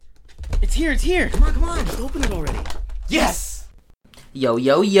It's here. Come on, just open it already. Yes! Yo.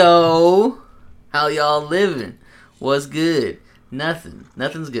 How y'all living? What's good?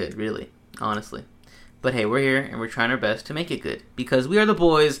 Nothing's good, really, honestly. But hey, we're here, and we're trying our best to make it good. Because we are the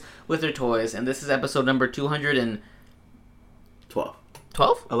boys with their toys, and this is episode number 212.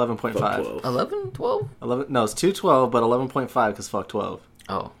 12? 11.5. 11? 12? 11, no, it's 212, but 11.5 because fuck 12.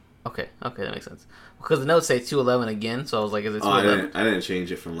 Oh, okay, that makes sense. Because the notes say 211 again, so I was like, is it 211? I didn't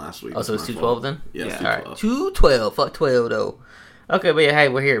change it from last week. Oh, so it's 212 then? Yeah, it's 212. Alright, 212. Fuck 12, though. Okay, but yeah, hey,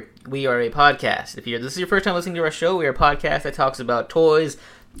 we're here. We are a podcast. If this is your first time listening to our show, we are a podcast that talks about toys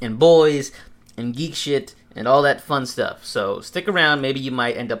and boys and geek shit and all that fun stuff. So stick around. Maybe you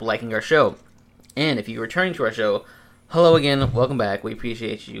might end up liking our show. And if you're returning to our show, hello again. Welcome back. We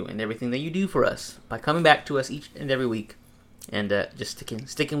appreciate you and everything that you do for us by coming back to us each and every week and just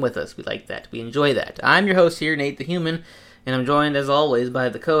sticking with us. We like that. We enjoy that. I'm your host here, Nate the Human, and I'm joined, as always, by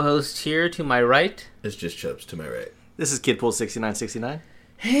the co-host here to my right. It's just Chubbs to my right. This is Kidpool6969.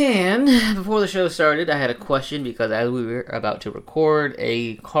 And before the show started, I had a question because as we were about to record,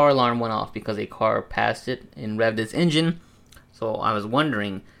 a car alarm went off because a car passed it and revved its engine. So I was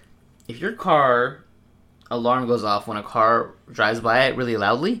wondering, if your car alarm goes off when a car drives by it really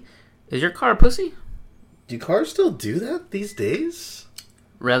loudly, is your car a pussy? Do cars still do that these days?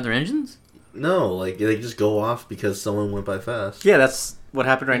 Rev their engines? No, like they just go off because someone went by fast. Yeah, that's what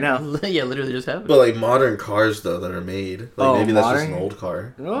happened right now. Yeah, literally just happened. But like modern cars though that are made, like maybe that's just an old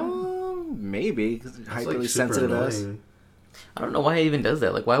car. Oh, maybe because it's highly like super sensitive. annoying. I don't know why it even does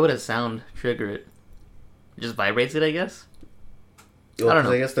that. Like, why would a sound trigger it? It just vibrates it, I guess? Well, I don't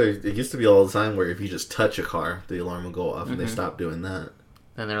know. I guess it used to be all the time where if you just touch a car, the alarm will go off, and they stopped doing that.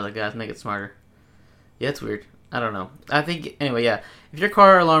 And they're like, guys, make it smarter. Yeah, it's weird. I don't know. I think, anyway, yeah. If your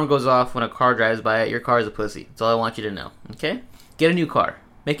car alarm goes off when a car drives by it, your car is a pussy. That's all I want you to know. Okay? Get a new car.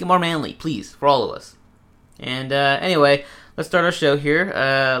 Make it more manly, please, for all of us. And anyway, let's start our show here.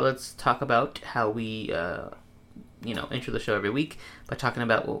 Let's talk about how we, enter the show every week by talking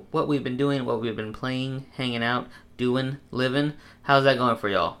about what we've been doing, what we've been playing, hanging out, doing, living. How's that going for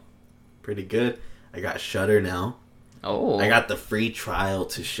y'all? Pretty good. I got Shudder now. Oh. I got the free trial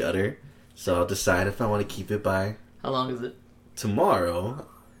to Shudder, so I'll decide if I want to keep it by How long is it? tomorrow.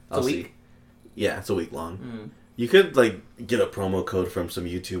 It's a week? See. Yeah, it's a week long. You could get a promo code from some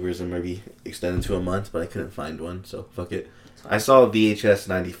YouTubers and maybe extend it to a month, but I couldn't find one, so fuck it. I saw VHS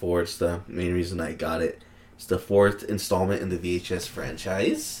 94. It's the main reason I got it. It's the 4th installment in the VHS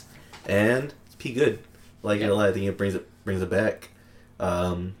franchise, and it's pretty good. Like it a lot. I think it brings it back.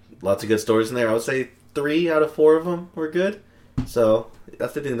 Lots of good stories in there. I would say 3 out of 4 of them were good. So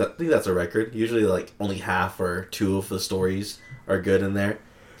that's the thing. I think that's a record. Usually, only half or 2 of the stories are good in there.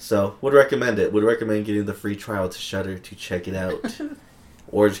 So would recommend it. Would recommend getting the free trial to Shudder to check it out,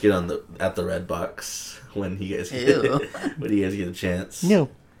 or just get at the Redbox when you guys get a chance. No.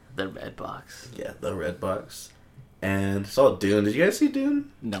 The Redbox. Yeah, the Redbox. And saw Dune. Did you guys see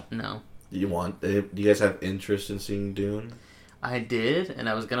Dune? No. No. Do you guys have interest in seeing Dune? I did, and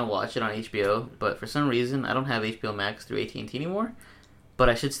I was going to watch it on HBO, but for some reason, I don't have HBO Max through AT&T anymore, but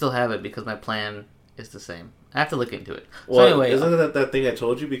I should still have it because my plan is the same. I have to look into it. Well, so anyway, isn't that thing I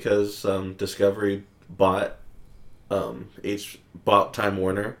told you because Discovery bought Time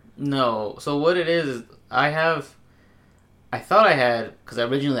Warner? No. So what it is I thought I had, because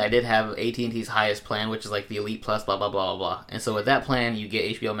originally I did have AT&T's highest plan, which is like the Elite Plus, blah, blah, blah, blah, blah. And so with that plan, you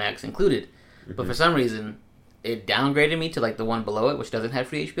get HBO Max included. But for some reason, it downgraded me to the one below it, which doesn't have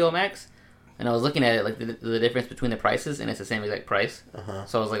free HBO Max. And I was looking at it, the difference between the prices, and it's the same exact price.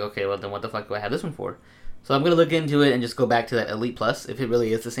 So I was like, okay, well then what the fuck do I have this one for? So I'm going to look into it and just go back to that Elite Plus, if it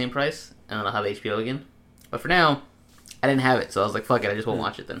really is the same price, and then I'll have HBO again. But for now, I didn't have it, so I was like, fuck it, I just won't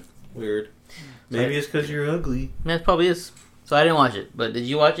watch it then. Weird. Maybe it's because you're ugly. Yeah, it probably is. So I didn't watch it. But did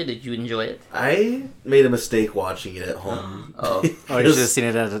you watch it? Did you enjoy it? I made a mistake watching it at home. Oh. You should have seen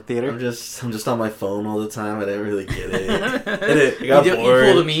it at a theater? I'm just on my phone all the time. I didn't really get it. I got bored.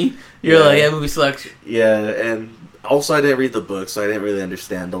 You pulled a me. You're like, yeah, movie sucks. Yeah, and also I didn't read the book, so I didn't really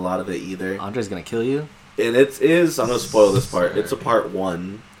understand a lot of it either. Andre's gonna kill you. And I'm gonna spoil this part. It's a part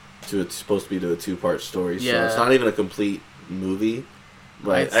 1 it's supposed to be a 2-part story, so it's not even a complete movie.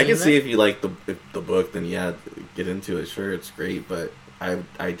 But I can see if you like the book, then yeah, get into it. Sure, it's great, but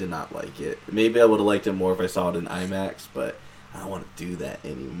I did not like it. Maybe I would have liked it more if I saw it in IMAX, but I don't want to do that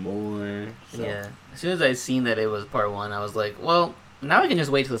anymore. So. Yeah. As soon as I seen that it was part 1, I was like, well, now I can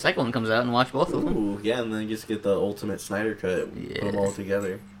just wait till the second one comes out and watch both of them. Ooh, yeah, and then just get the ultimate Snyder cut. Put them all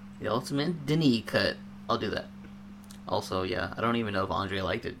together. The ultimate Denis cut. I'll do that. Also, yeah, I don't even know if Andre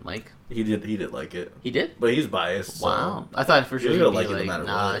liked it. Mike, He did like it, he did. but he's biased. So. Wow, I thought for sure He's he'd gonna be like it no like, matter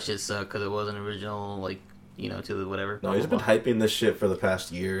nah, what. that shit sucked because it wasn't original, like, to the whatever. No, blah, he's blah, been blah. hyping this shit for the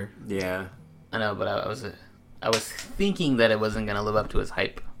past year. Yeah. I know, but I was thinking that it wasn't gonna live up to his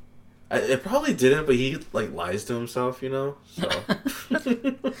hype. It probably didn't, but he like lies to himself, So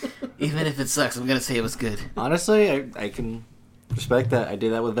Even if it sucks, I'm gonna say it was good. Honestly, I can respect that. I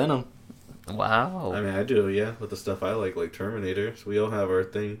did that with Venom. Wow. I mean, I do, yeah, with the stuff I like Terminator. So we all have our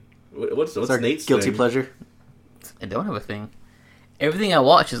thing. What's It's our Nate's guilty thing? pleasure. I don't have a thing. Everything I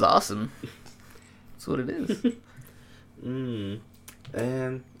watch is awesome. That's what it is. And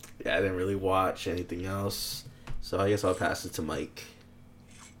yeah, I didn't really watch anything else, so I guess I'll pass it to Mike.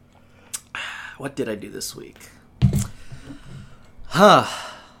 What did I do this week?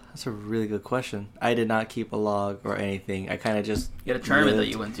 That's a really good question. I did not keep a log or anything. I kind of just You had a tournament that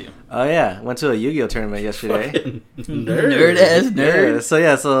lived. you went to. Oh yeah, went to a Yu-Gi-Oh tournament yesterday. Nerd ass nerd.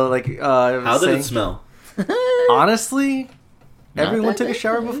 So like, How did it smell? Honestly, Not everyone that took a bad.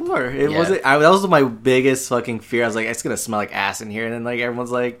 shower before. It Yeah. wasn't. That was my biggest fucking fear. I was like, it's gonna smell like ass in here, and then like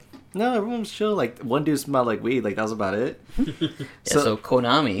everyone's like, no, everyone's chill. Like one dude smelled like weed. Like that was about it. So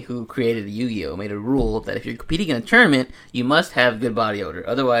Konami, who created Yu-Gi-Oh, made a rule that if you're competing in a tournament, you must have good body odor.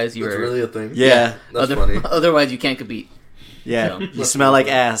 Otherwise, you're That's really a thing. Yeah. That's funny. Otherwise, you can't compete. Yeah, So- you smell like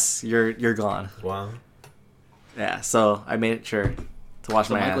ass. You're gone. Wow. Yeah, so I made sure to wash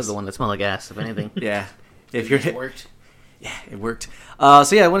So my Mike ass. was the one that smelled like ass, if anything. Yeah, if you're It worked. yeah, it worked. So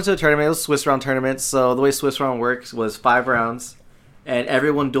yeah, I went to a tournament. It was a Swiss round tournament. So the way Swiss round works was 5 rounds, and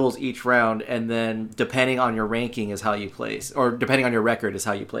everyone duels each round, and then depending on your ranking is how you place, or depending on your record is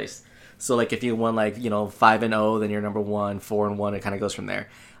how you place. So like if you won 5-0, then you're number 1, 4-1. It kind of goes from there.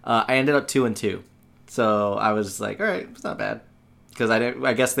 I ended up 2-2, so I was like, all right, it's not bad, because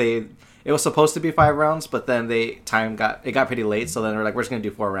I guess it was supposed to be 5 rounds, but then it got pretty late, so then they're like, we're just gonna do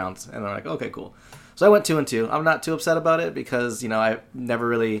 4 rounds, and they're like, okay, cool. So I went 2-2. I'm not too upset about it because I've never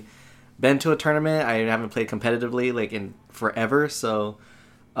really been to a tournament. I haven't played competitively in forever, so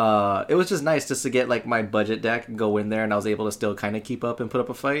it was just nice just to get my budget deck and go in there, and I was able to still kind of keep up and put up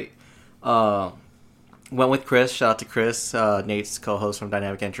a fight. Went with Chris. Shout out to Chris, Nate's co-host from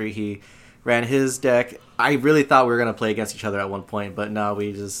Dynamic Entry. He ran his deck. I really thought we were gonna play against each other at one point, but no,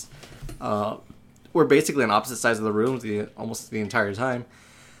 we just we're basically on opposite sides of the room almost the entire time.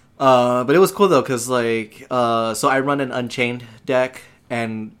 But it was cool though, because so I run an Unchained deck,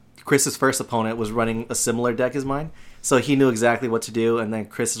 and Chris's first opponent was running a similar deck as mine, so he knew exactly what to do. And then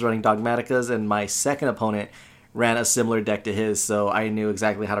Chris is running Dogmaticas, and my second opponent ran a similar deck to his, so I knew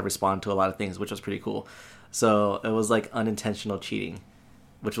exactly how to respond to a lot of things, which was pretty cool. So it was unintentional cheating,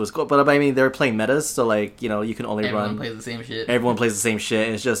 which was cool. But I mean, they were playing metas, so you can only Everyone run. plays the same shit. Everyone plays the same shit.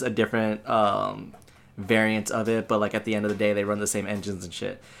 It's just a different variant of it, but at the end of the day, they run the same engines and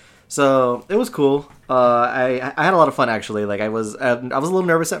shit. So it was cool. I had a lot of fun actually. I was a little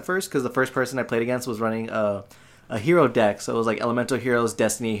nervous at first because the first person I played against was running a hero deck. So it was Elemental Heroes,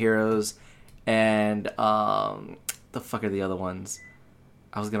 Destiny Heroes, and the fuck are the other ones?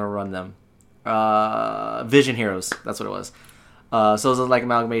 I was gonna run them. Vision Heroes. That's what it was. So it was an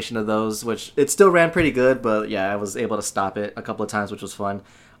amalgamation of those, which it still ran pretty good, but yeah, I was able to stop it a couple of times, which was fun.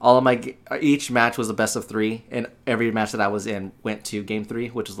 Each match was a best of 3, and every match that I was in went to game 3,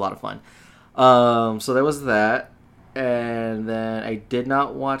 which was a lot of fun. So there was that, and then I did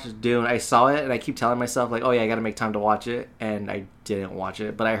not watch Dune. I saw it, and I keep telling myself oh yeah, I got to make time to watch it, and I didn't watch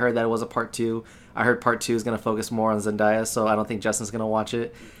it. But I heard that it was a part 2. I heard part 2 is gonna focus more on Zendaya, so I don't think Justin's gonna watch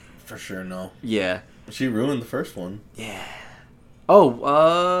it. For sure, no. Yeah. She ruined the first one. Yeah.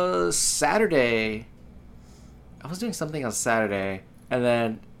 Oh, Saturday. I was doing something on Saturday, and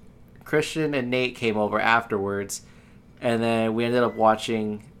then Christian and Nate came over afterwards, and then we ended up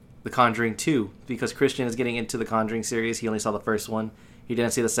watching The Conjuring 2, because Christian is getting into the Conjuring series. He only saw the first one. He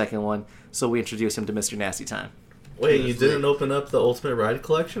didn't see the second one, so we introduced him to Mr. Nasty Time. Wait, you didn't open up the Ultimate Ride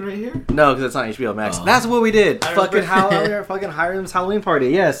collection right here? No, because it's on HBO Max. Oh. That's what we did. I Fucking remember. fucking Hiram's Halloween party.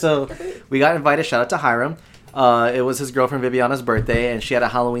 Yeah, so we got invited. Shout out to Hiram. It was his girlfriend Viviana's birthday, and she had a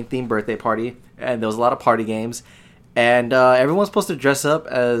Halloween themed birthday party, and there was a lot of party games. And everyone's supposed to dress up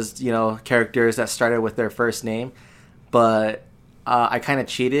as characters that started with their first name, but I kind of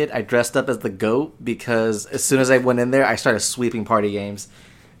cheated. I dressed up as the goat because as soon as I went in there, I started sweeping party games.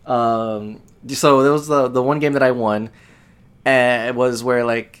 So there was the one game that I won, and it was where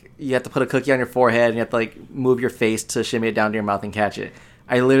you have to put a cookie on your forehead and you have to move your face to shimmy it down to your mouth and catch it.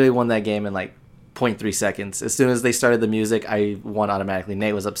 I literally won that game in 0.3 seconds. As soon as they started the music, I won automatically.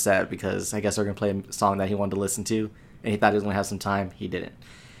 Nate was upset because I guess they're gonna play a song that he wanted to listen to, and he thought he was gonna have some time. He didn't.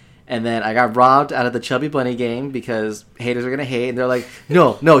 And then I got robbed out of the Chubby Bunny game because haters are gonna hate, and they're like,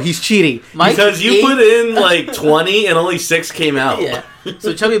 "No, he's cheating." Mike Because you ate- put in like 20 and only 6 came out. Yeah.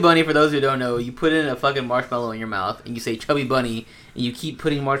 So Chubby Bunny, for those who don't know, you put in a fucking marshmallow in your mouth, and you say Chubby Bunny, and you keep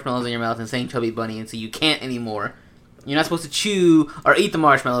putting marshmallows in your mouth and saying Chubby Bunny until you can't anymore. You're not supposed to chew or eat the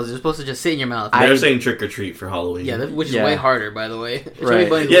marshmallows. They're supposed to just sit in your mouth. They're saying trick or treat for Halloween. Yeah, which is Yeah. way harder, by the way. Chubby Right.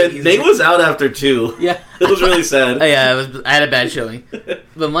 Bunny's Yeah, way easier. Nate was out after 2. Yeah. It was really sad. Oh, yeah, I had a bad showing.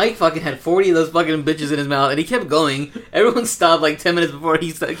 But Mike fucking had 40 of those fucking bitches in his mouth, and he kept going. Everyone stopped like 10 minutes before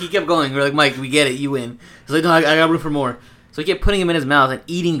he kept going. We're like, Mike, we get it, you win. He's like, no, I got room for more. So he kept putting them in his mouth and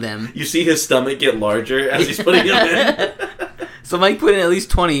eating them. You see his stomach get larger as he's putting them in. So Mike put in at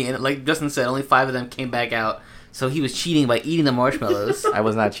least 20, and like Justin said, only 5 of them came back out. So he was cheating by eating the marshmallows. I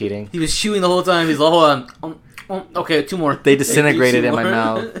was not cheating. He was chewing the whole time. He's like, hold on. Okay, 2 more. They disintegrated in my Two more.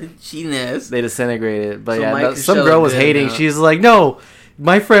 mouth. Cheating ass. They disintegrated. But So yeah, Mike no, is some so girl was good hating. now. She's like, "No,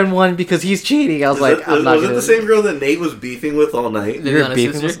 my friend won because he's cheating." I was like, "I'm not was gonna." it the same girl that Nate was beefing with all night? You're Viviana's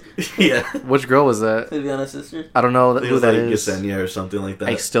beefing sister. Yeah. Which girl was that? Viviana's sister. I don't know I think it who was that like is. Yesenia or something like that.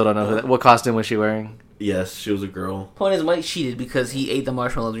 I still don't know who that. What costume was she wearing? Yes, she was a girl. Point is, Mike cheated because he ate the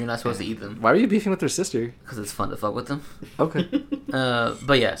marshmallows. You're not supposed to eat them Why were you beefing with her sister? because it's fun to fuck with them. Okay.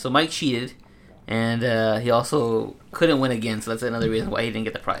 But yeah, so Mike cheated, and he also couldn't win again. So that's another reason why he didn't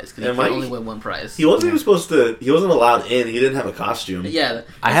get the prize because he And could Mike- only win 1 prize. He wasn't even supposed to. He wasn't allowed in. He didn't have a costume. Yeah,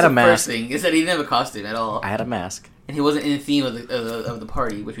 I that's had a the mask. First thing is that he didn't have a costume at all, I had a mask. and he wasn't in the theme of the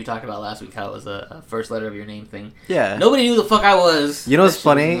party, which we talked about last week. How it was a first letter of your name thing. Yeah. Nobody knew who the fuck I was. You know what's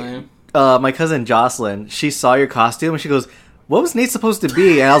That shit was funny? annoying. My cousin Jocelyn, she saw your costume and she goes, "What was Nate supposed to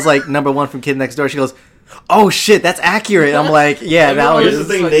be?" And I was like, "Number 1 from Kid Next Door." She goes, "Oh shit, that's accurate." I'm like, "Yeah, that Everyone Here's was."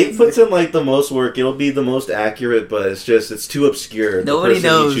 the thing: Nate puts in like the most work. It'll be the most accurate, but it's too obscure. Nobody the person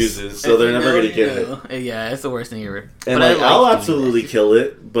knows. he chooses, so they're never gonna get it. Yeah, it's the worst thing ever. And But I like, I'll doing absolutely that. kill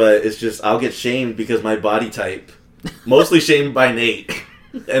it, but it's just I'll get shamed because my body type, mostly shamed by Nate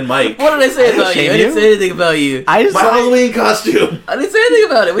and Mike. What did I say about you? shame I didn't you? say anything about you. I just My Halloween costume. I didn't say anything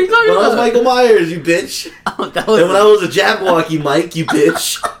about it. What are you talking When I was about? Michael Myers, you bitch. Oh, that was And when I was a Jabberwocky, Mike, you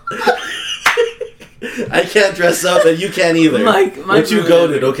bitch. I can't dress up, and you can't either. Mike But you ruined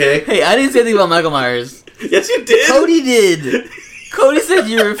goaded, it. okay? Hey, I didn't say anything about Michael Myers. Yes, you did. Cody did. Cody said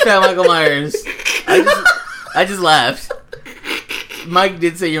you were fat Michael Myers. I just laughed. Mike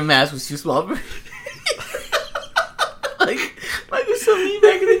did say your mask was too small for Like, Mike was so mean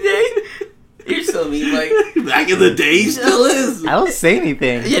back in the day. You're so mean, Mike. Back in the day, he still is. I don't say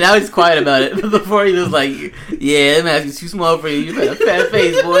anything. Yeah, now he's quiet about it. But before he was like, yeah, that mask is too small for you. You got a fat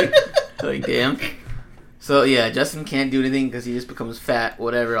face, boy. Like, damn. So, yeah, Justin can't do anything because he just becomes fat,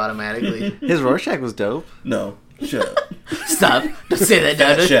 whatever, automatically. His Rorschach was dope. No, shut up. Stop. Don't say that,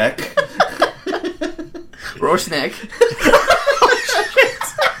 Fat Dada. check. Rorschach.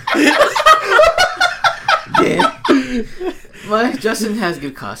 Damn. Justin has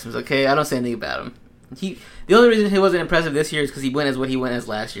good costumes, okay? I don't say anything about him. The only reason he wasn't impressive this year is because he went as what he went as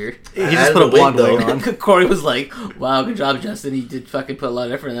last year. He I just had put a the wig, blonde though. wig on. Corey was like, wow, good job, Justin. He did fucking put a lot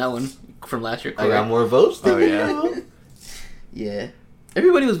of effort in that one from last year. I Corey. got more votes than Oh, you. yeah. Yeah.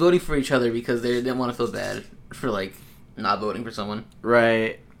 Everybody was voting for each other because they didn't want to feel bad for, like, not voting for someone.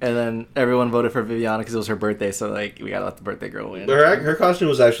 Right. And then everyone voted for Viviana because it was her birthday, so like we gotta let the birthday girl win. Her costume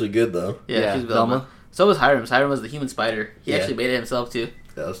was actually good, though. Yeah, Yeah, she's Velma. Velma. So was Hiram. Hiram was the human spider. He Yeah. actually made it himself, too.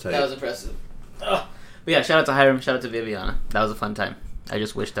 That was tight. That was impressive. Oh. But yeah, shout out to Hiram, shout out to Viviana. That was a fun time. I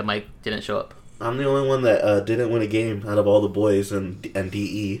just wish that Mike didn't show up. I'm the only one that didn't win a game out of all the boys and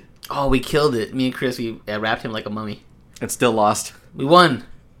DE. Oh, we killed it. Me and Chris, we wrapped him like a mummy. And still lost. We won.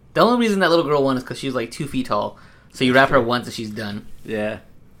 The only reason that little girl won is because she was like 2 feet tall. So you wrap her once and she's done. Yeah.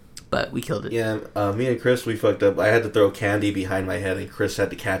 But we killed it. Yeah, me and Chris, we fucked up. I had to throw candy behind my head, and Chris had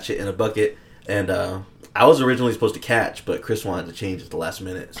to catch it in a bucket. And I was originally supposed to catch, but Chris wanted to change at the last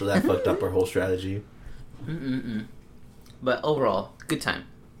minute, so that fucked up our whole strategy. Mm-mm-mm. But overall, good time.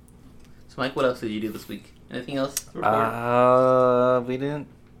 So Mike, what else did you do this week? Anything else? to report? We didn't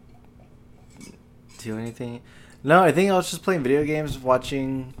do anything. No, I think I was just playing video games,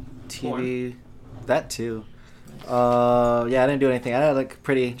 watching TV. That too. Yeah, I didn't do anything. I had like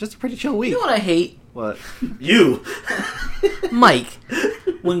just a pretty chill week. You know what I hate? What? You! Mike,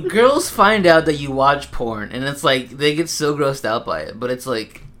 when girls find out that you watch porn, and it's like, they get so grossed out by it, but it's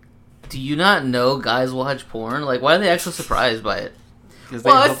like, do you not know guys watch porn? Like, why are they actually surprised by it? 'Cause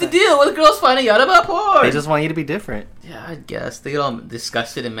Well, hope what's the that- deal with girls finding out about porn? They just want you to be different. Yeah, I guess. They get all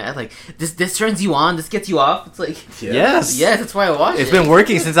disgusted and mad. Like, this turns you on, this gets you off. It's like, Yeah. Yes. yes, that's why I watch it. It's been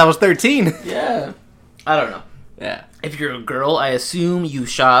working since I was 13. Yeah. I don't know. Yeah. If you're a girl, I assume you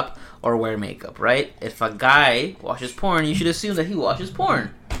shop or wear makeup, right? If a guy watches porn, you should assume that he watches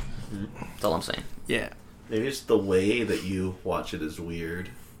porn. That's all I'm saying. Yeah. Maybe it's the way that you watch it is weird.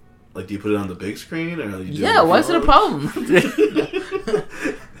 Like, do you put it on the big screen or you do Yeah, why is it a problem? Fuck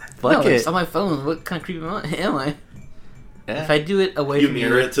It's it. on my phone. What kind of creepy am I? Yeah. If I do it away You from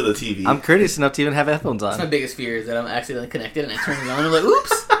mirror you, it to the TV. I'm courteous enough to even have headphones that's my on. biggest fear is that I'm accidentally connected and I turn it on and I'm like,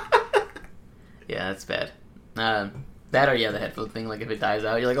 oops. Yeah, that's bad. That or the headphone thing. Like if it dies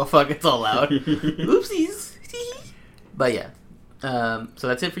out, you're like, oh fuck, it's all loud. Oopsies. But yeah. So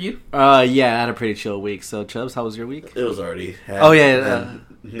that's it for you. Yeah, I had a pretty chill week. So, Chubbs, how was your week? It was already. Oh, yeah,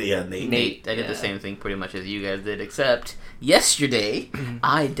 Yeah, Nate. Nate, I did yeah. the same thing pretty much as you guys did, except yesterday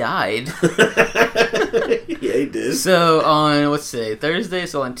I died. Yeah, he did. So on what's today? Thursday.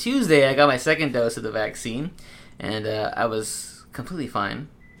 So on Tuesday, I got my second dose of the vaccine, and I was completely fine.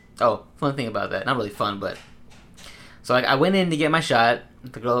 Oh, fun thing about that. Not really fun, but so I went in to get my shot.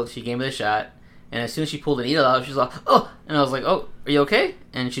 The girl, she gave me the shot, and as soon as she pulled the needle out, she was like, "Oh!" And I was like, "Oh, are you okay?"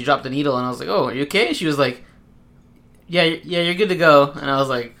 And she dropped the needle, and I was like, "Oh, are you okay?" And she was like, "Yeah, you're good to go." And I was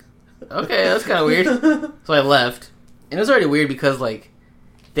like, "Okay, that's kind of weird." So I left, and it was already weird because like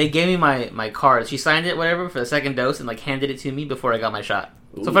they gave me my card. She signed it, whatever, for the second dose, and like handed it to me before I got my shot.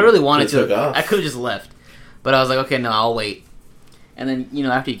 So if I really wanted could've took to, off. I could have just left. But I was like, okay, no, I'll wait. And then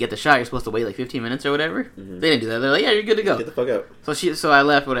after you get the shot, you're supposed to wait like 15 minutes or whatever. Mm-hmm. They didn't do that. They're like, yeah, you're good to go. Get the fuck out. So I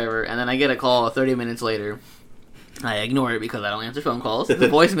left, whatever, and then I get a call 30 minutes later. I ignore it because I don't answer phone calls. The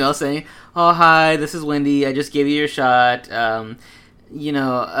voicemail saying, "Oh hi, this is Wendy. I just gave you your shot. I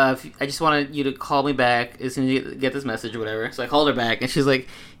just wanted you to call me back as soon as you get this message or whatever." So I called her back, and she's like,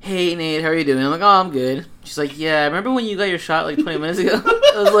 "Hey Nate, how are you doing?" I'm like, "Oh, I'm good." She's like, "Yeah, remember when you got your shot like 20 minutes ago?"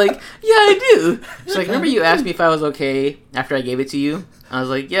 I was like, "Yeah, I do." She's like, "Remember you asked me if I was okay after I gave it to you?" I was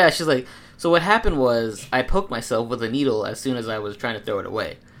like, "Yeah." She's like, "So what happened was I poked myself with a needle as soon as I was trying to throw it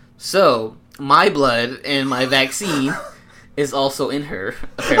away. So my blood and my vaccine is also in her,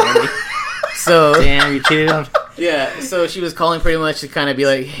 apparently." So Damn, you cheated on. yeah, so she was calling pretty much to kind of be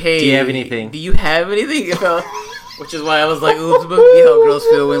like, "Hey, Do you have anything?" Do you have anything?" Which is why I was like, "Ooh, it's supposed to be how girls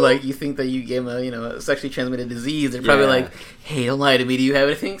feel when like you think that you gave them a sexually transmitted disease." They're probably Yeah. like, "Hey, don't lie to me. Do you have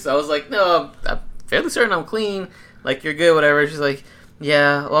anything?" So I was like, "No, I'm fairly certain I'm clean. Like you're good, whatever." She's like,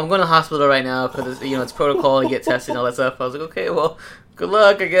 "Yeah, well, I'm going to the hospital right now because it's protocol to get tested and all that stuff." I was like, "Okay, well, good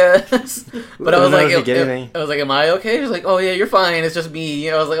luck, I guess." But I was Who knows like, if you get anything. I was like, "Am I okay?" She's like, "Oh yeah, you're fine. It's just me."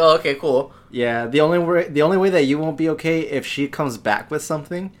 I was like, "Oh, okay, cool." Yeah, the only way that you won't be okay if she comes back with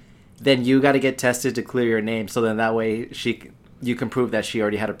something, then you got to get tested to clear your name. So then that way you can prove that she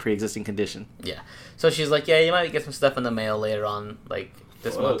already had a pre-existing condition. Yeah. So she's like, "Yeah, you might get some stuff in the mail later on, like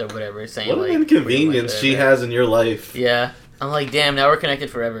this Fuck. month or whatever." Saying What like an inconvenience she whatever. has in your life. Yeah. I'm like, damn. Now we're connected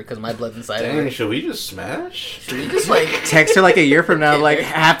forever because my blood's inside of Dang, her. should we just smash? Should we just like, Text her like a year from now, like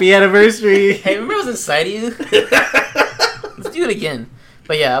happy anniversary. hey, remember I was inside of you? Let's do it again.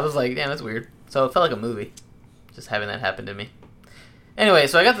 But yeah, I was like, damn, that's weird. So it felt like a movie, just having that happen to me. Anyway,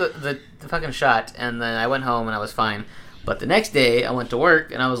 so I got the fucking shot, and then I went home and I was fine. But the next day, I went to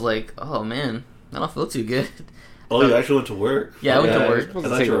work, and I was like, oh man, I don't feel too good. Oh, you actually went to work? Yeah, I went to work. I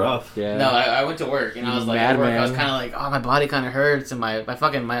thought you were off. Yeah. No, I went to work, and I was like, at work, I was kind of like, oh, my body kind of hurts, and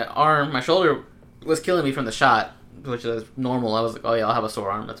my arm, my shoulder was killing me from the shot, which is normal. I was like, oh yeah, I'll have a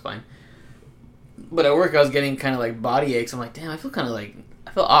sore arm, that's fine. But at work, I was getting kind of like body aches. I'm like, damn, I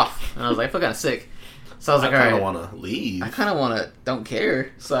feel off, and I was like, I feel kind of sick. So I was like, I kind all of right, want to leave. I kind of want to, don't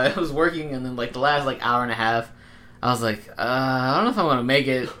care. So I was working, and then like the last like hour and a half, I was like, I don't know if I'm gonna make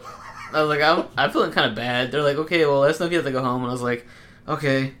it. I was like, I'm feeling kind of bad. They're like, okay, well, let us know if you have to go home. And I was like,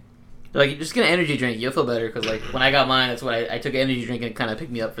 okay. They're like, just get an energy drink. You'll feel better. Because, like, when I got mine, that's what I took an energy drink and it kind of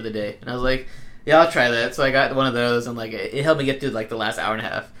picked me up for the day. And I was like, yeah, I'll try that. So I got one of those, and, like, it helped me get through, like, the last hour and a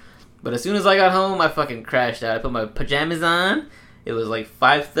half. But as soon as I got home, I fucking crashed out. I put my pajamas on. It was, like,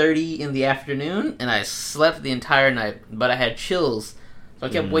 5:30 in the afternoon, and I slept the entire night. But I had chills. So I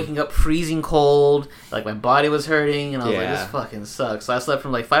kept waking up freezing cold, like my body was hurting, and I was like, this fucking sucks. So I slept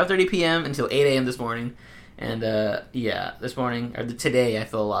from like 5:30 p.m. until 8 a.m. this morning, and this morning, or today, I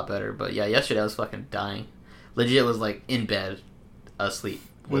feel a lot better, but yeah, yesterday I was fucking dying. Legit was like in bed, asleep,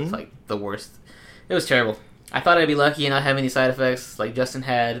 with like the worst. It was terrible. I thought I'd be lucky and not have any side effects like Justin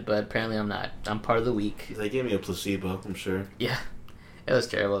had, but apparently I'm not. I'm part of the week. They gave me a placebo, I'm sure. Yeah, it was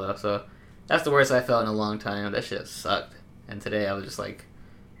terrible though, so that's the worst I felt in a long time. That shit sucked. And today I was just like,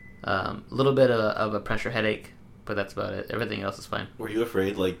 a little bit of a pressure headache, but that's about it. Everything else is fine. Were you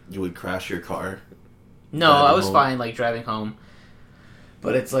afraid, like, you would crash your car? No, Driving I was home? fine, like, driving home.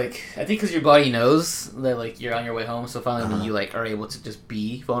 But it's like, I think because your body knows that, like, you're on your way home, so finally when you, like, are able to just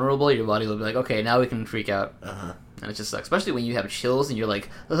be vulnerable, your body will be like, okay, now we can freak out. Uh-huh. And it just sucks. Especially when you have chills and you're like,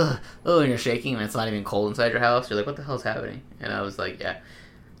 ugh, and you're shaking and it's not even cold inside your house. You're like, what the hell's happening? And I was like, yeah.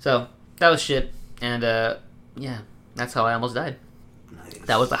 So that was shit, and yeah, that's how I almost died. Nice.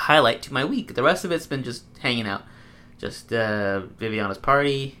 That was the highlight to my week. The rest of it's been just hanging out, just Viviana's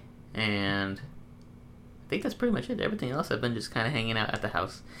party, and I think that's pretty much it. Everything else I've been just kind of hanging out at the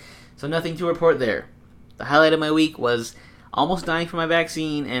house. So nothing to report there. The highlight of my week was almost dying from my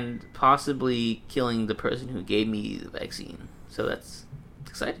vaccine and possibly killing the person who gave me the vaccine. So that's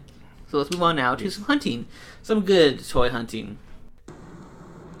exciting. So let's move on now to some hunting. Some good toy hunting.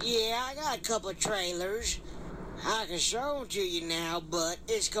 Yeah, I got a couple of trailers. I can show them to you now, but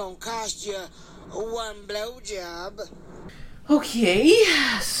it's gonna cost you one blowjob. Okay,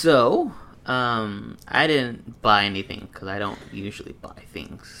 so I didn't buy anything because I don't usually buy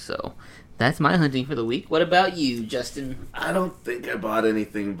things. So that's my hunting for the week. What about you, Justin? I don't think I bought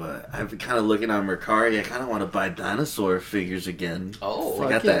anything, but I've been kind of looking on Mercari. I kind of want to buy dinosaur figures again. Oh, I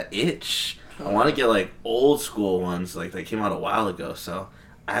got that itch. I want to get like old school ones, like they came out a while ago. So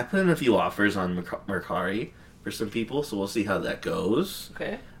I put in a few offers on Mercari for some people, so we'll see how that goes.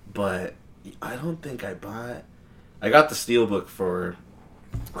 Okay. But I don't think I bought. I got the Steelbook for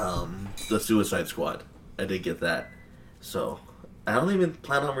the Suicide Squad. I did get that, so I don't even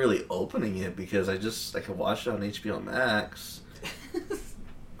plan on really opening it because I could watch it on HBO Max.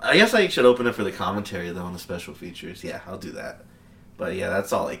 I guess I should open it for the commentary though on the special features. Yeah, I'll do that. But yeah,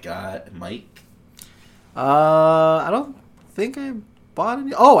 that's all I got. Mike? I don't think I bought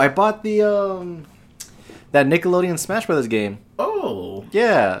any. Oh, I bought the that Nickelodeon Smash Brothers game. Oh.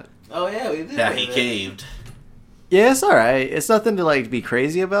 Yeah. Oh yeah, we did. Yeah, he caved. Yeah, it's alright. It's nothing to like be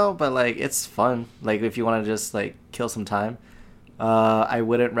crazy about, but like it's fun. Like if you want to just like kill some time. I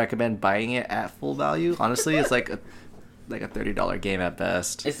wouldn't recommend buying it at full value. Honestly, it's like a $30 game at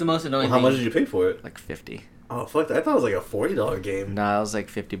best. It's the most annoying Well, how thing. much did you pay for it? Like 50. Oh fuck! I thought it was like a $40 game. No, it was like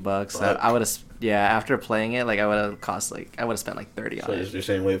 $50. Fuck. I would have. Yeah, after playing it, like I would have spent like 30 So on it. you're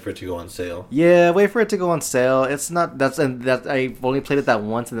saying wait for it to go on sale? Yeah, wait for it to go on sale. It's not that I've only played it that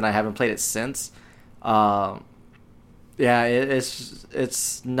once, and then I haven't played it since. Yeah,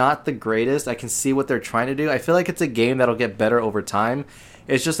 it's not the greatest. I can see what they're trying to do. I feel like it's a game that'll get better over time.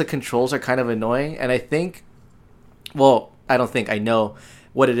 It's just the controls are kind of annoying, and I think, well, I don't think I know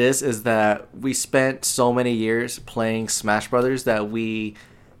what it is that we spent so many years playing Smash Brothers that we're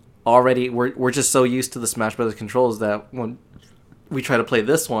just so used to the Smash Brothers controls that when we try to play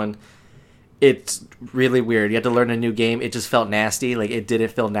this one, it's really weird. You have to learn a new game. It just felt nasty. Like it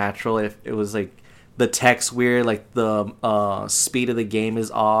didn't feel natural. It was like the text weird. Like the speed of the game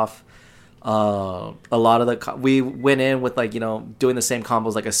is off. A lot of we went in with like doing the same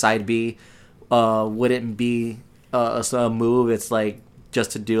combos like a side B wouldn't be a move. It's like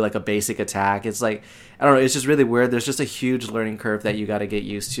just to do like a basic attack. It's like I don't know. It's just really weird. There's just a huge learning curve that you got to get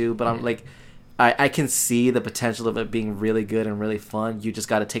used to. But I'm like. I can see the potential of it being really good and really fun. You just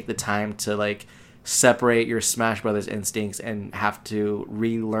got to take the time to like separate your Smash Brothers instincts and have to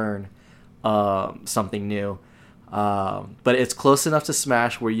relearn something new. But it's close enough to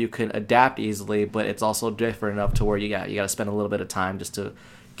Smash where you can adapt easily, but it's also different enough to where you got to spend a little bit of time just to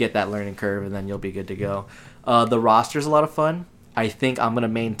get that learning curve, and then you'll be good to go. The roster's a lot of fun. I think I'm going to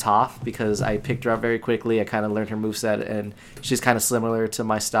main Toph because I picked her up very quickly. I kind of learned her moveset, and she's kind of similar to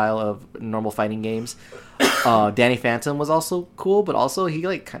my style of normal fighting games. Danny Phantom was also cool, but also he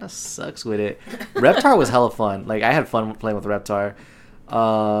like kind of sucks with it. Reptar was hella fun. Like I had fun playing with Reptar.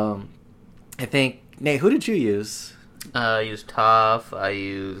 I think, Nate, who did you use? I used Toph. I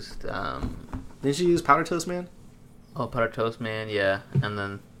used... Didn't you use Powder Toast Man? Oh, Powder Toast Man, yeah. And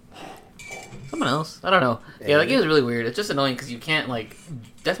then... someone else. I don't know. Yeah, that game is really weird. It's just annoying because you can't, like...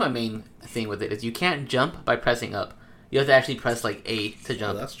 That's my main thing with it, is you can't jump by pressing up. You have to actually press, like, A to Oh,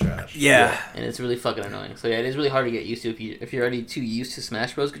 jump. that's trash. Yeah. And it's really fucking annoying. So, yeah, it is really hard to get used to. If you're already too used to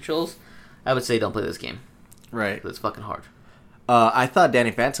Smash Bros. Controls, I would say don't play this game. Right. 'Cause it's fucking hard. I thought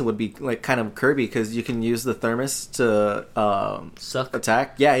Danny Phantom would be like kind of Kirby because you can use the thermos to Suck.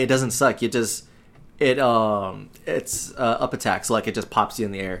 attack. Yeah, it doesn't suck. It's up attack, so like it just pops you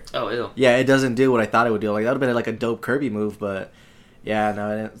in the air. Oh, ew. Yeah, it doesn't do what I thought it would do. Like that would have been like a dope Kirby move, but yeah, no,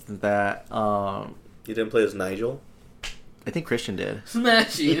 it isn't that. You didn't play as Nigel? I think Christian did.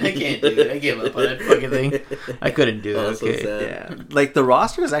 Smashing. I can't do it. I gave up on that fucking thing. I couldn't do it. Oh, that's so Okay. sad. Yeah, like the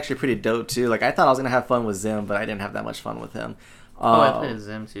roster is actually pretty dope too. Like I thought I was gonna have fun with Zim, but I didn't have that much fun with him. Oh, I played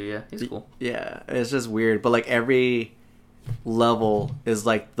Zim too, yeah. He's cool. Yeah, it's just weird. But like every level is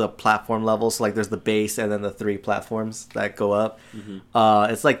like the platform level. So like there's the base and then the 3 platforms that go up.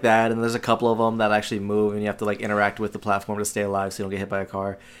 Mm-hmm. It's like that, and there's a couple of them that actually move, and you have to like interact with the platform to stay alive, so you don't get hit by a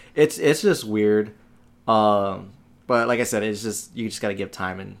car. It's just weird. But like I said, it's just you just gotta give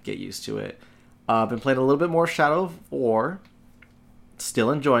time and get used to it. I've been playing a little bit more Shadow of War.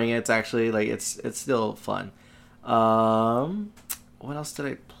 Still enjoying it. It's actually like it's still fun. What else did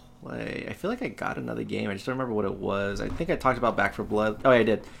I play? I feel like I got another game. I just don't remember what it was. I think I talked about Back 4 Blood. Oh, yeah, I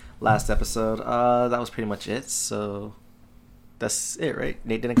did last episode. That was pretty much it. So that's it, right?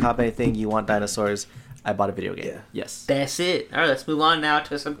 Nate didn't cop anything. You want dinosaurs? I bought a video game. Yeah. Yes. That's it. All right, let's move on now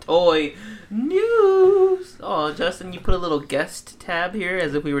to some toy news. Oh, Justin, you put a little guest tab here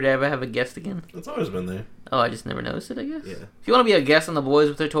as if we were to ever have a guest again. It's always been there. Oh, I just never noticed it, I guess. Yeah. If you want to be a guest on the boys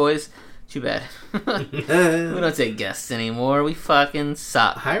with their toys, too bad. We don't take guests anymore. We fucking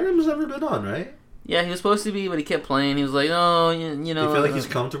suck. Hiram's never been on, right? Yeah, he was supposed to be, but he kept playing. He was like, oh, you know. Do you feel like he's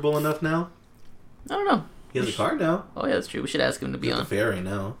comfortable enough now? I don't know. He has a car now. Oh, yeah, that's true. We should ask him to be He's at on. the fair right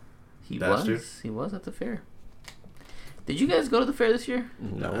now. He bastard. was. He was at the fair. Did you guys go to the fair this year?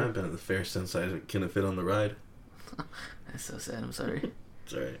 No, I haven't been at the fair since I couldn't fit on the ride. That's so sad. I'm sorry.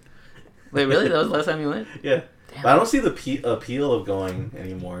 It's alright. Wait, really? That was the last time you went? Yeah. Damn. But I don't see the appeal of going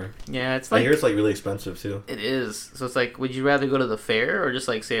anymore. Yeah, it's I like... hear it's like really expensive too. It is. So it's like, would you rather go to the fair or just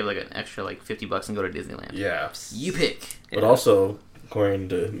like save like an extra like $50 and go to Disneyland? Yeah. You pick. But also, according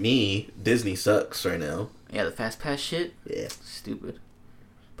to me, Disney sucks right now. Yeah, the fast pass shit. Yeah. Stupid.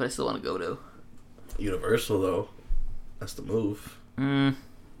 But I still want to go though. Universal though, that's the move. I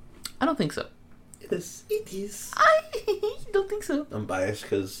don't think so. It is. I don't think so. I'm biased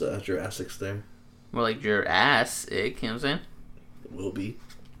because Jurassic's there. More like your ass, you know what I'm saying? It will be.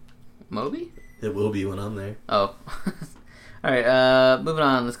 Moby? It will be when I'm there. Oh. Alright, moving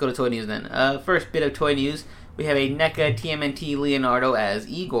on. Let's go to toy news then. First bit of toy news. We have a NECA TMNT Leonardo as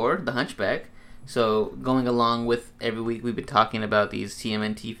Igor, the Hunchback. So, going along with every week, we've been talking about these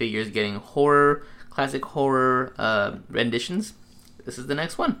TMNT figures getting classic horror renditions. This is the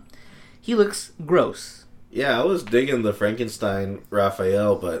next one. He looks gross. Yeah, I was digging the Frankenstein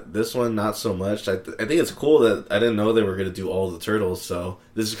Raphael, but this one not so much. I think it's cool that I didn't know they were going to do all the turtles, so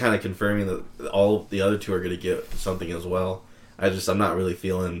this is kind of confirming that all the other two are going to get something as well. I'm not really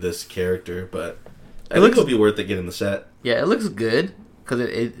feeling this character, but I think it'll be worth it getting the set. Yeah, it looks good, because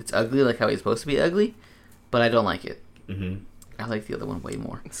it's ugly like how he's supposed to be ugly, but I don't like it. Mm-hmm. I like the other one way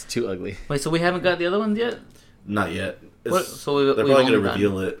more. It's too ugly. Wait, so we haven't got the other ones yet? Not yet. So they're probably going to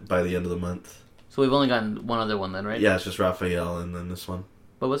reveal it by the end of the month. So we've only gotten one other one then, right? Yeah, it's just Raphael and then this one.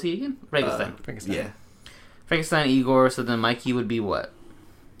 What was he again? Frankenstein. Frankenstein. Yeah. Frankenstein, Igor, so then Mikey would be what?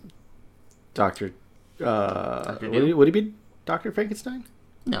 Doctor. Doom? Would he be Dr. Frankenstein?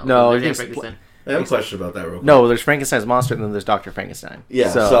 No, he's- Frankenstein. I have a question about that real quick. No, there's Frankenstein's monster and then there's Dr. Frankenstein. Yeah,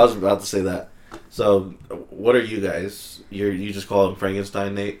 so I was about to say that. So, what are you guys? You just call him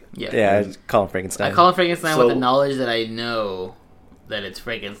Frankenstein, Nate? Yeah, I call him Frankenstein. I call him Frankenstein So- with the knowledge that I know that it's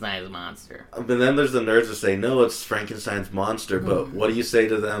Frankenstein's monster. But then there's the nerds that say, no, it's Frankenstein's monster. But what do you say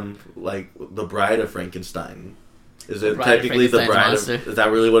to them, like, the Bride of Frankenstein? Is it Bride of technically the Frankenstein's Bride monster. of... Is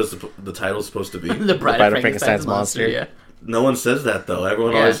that really what the title's supposed to be? the Bride of Frankenstein's monster, yeah. No one says that, though.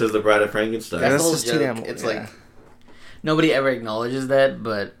 Everyone Yeah. always says the Bride of Frankenstein. That's That's the whole just too joke. damn- It's yeah. like, nobody ever acknowledges that,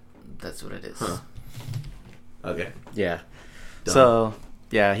 but that's what it is. Huh. Okay. Yeah. Done. So,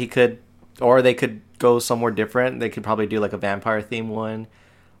 yeah, he could... Or they could go somewhere different. They could probably do, like, a vampire-themed one.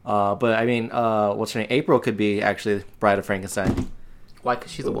 But, I mean, what's her name? April could be, actually, Bride of Frankenstein. Why?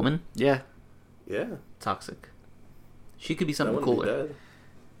 Because she's a woman? Yeah. Yeah. Toxic. She could be That something wouldn't be cooler. bad.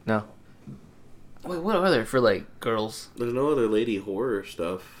 No. Wait, what are there for, like, girls? There's no other lady horror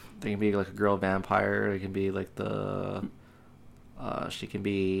stuff. They can be, like, a girl vampire. It can be, like, she can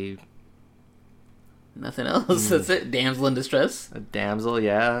be Nothing else. That's it. Damsel in distress. a damsel,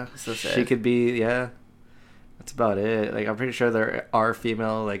 yeah. So She sad. could be, yeah. That's about it. Like, I'm pretty sure there are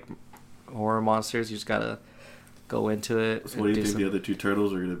female, like, horror monsters. You just gotta go into it. So what do you think the other two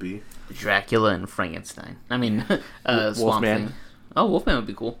turtles are going to be? Dracula and Frankenstein. I mean, Swamp Wolfman. Thing. Oh, Wolfman would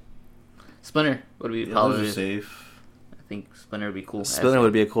be cool. Splinter would be Yeah, probably. those are safe. I think Splinter would be cool. Splinter as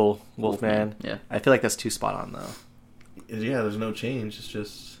would be a cool Wolfman. Yeah. I feel like that's too spot on, though. Yeah, there's no change. It's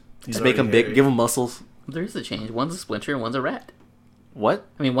just... Just make him big, give him muscles. There is a change. One's a Splinter and one's a rat. What?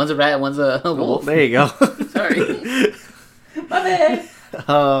 I mean, one's a rat and one's a wolf. There you go. Sorry. My bad.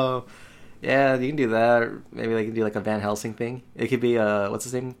 Oh, yeah, you can do that. Or maybe they can do like a Van Helsing thing. It could be what's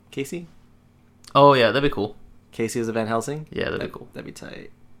his name? Casey. Oh yeah, that'd be cool. Casey is a Van Helsing. Yeah, that'd be cool. That'd be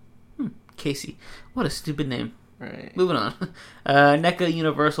tight. Casey. What a stupid name. Right. Moving on. NECA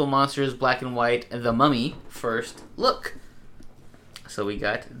Universal Monsters Black and White The Mummy First Look. So we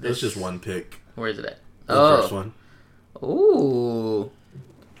got this. There's just one pick. Where is it at? The first one. Ooh.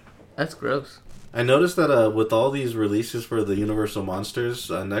 That's gross. I noticed that with all these releases for the Universal Monsters,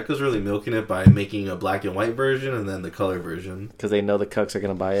 NECA's really milking it by making a black and white version and then the color version. Because they know the cucks are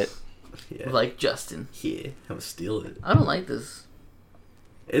gonna buy it. Yeah. Like Justin. Yeah, I'm gonna steal it. I don't like this.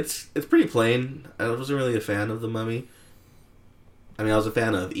 It's pretty plain. I wasn't really a fan of The Mummy. I mean, I was a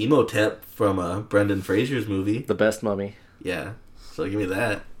fan of Emotep from Brendan Fraser's movie. The best mummy. Yeah. So give me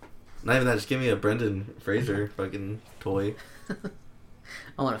that. Not even that, just give me a Brendan Fraser fucking toy.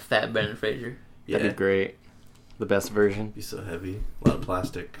 I want a fat Brendan Fraser. Yeah. That'd be great. The best version. Be so heavy. A lot of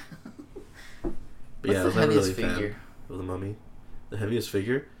plastic. But What's I the was never heaviest really a figure? fan of The Mummy. The heaviest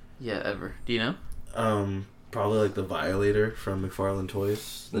figure? Yeah, ever. Do you know? Probably like the Violator from McFarlane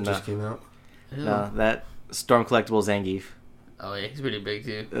Toys that just came out. Ew. No, that Storm Collectible Zangief. Oh yeah, he's pretty big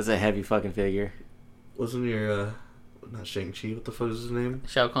too. That's a heavy fucking figure. Wasn't your not Shang-Chi? What the fuck is his name?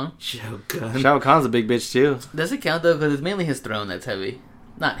 Shao Kahn. Shao Kahn. Shao Kahn's a big bitch too. Does it count though? Because it's mainly his throne that's heavy,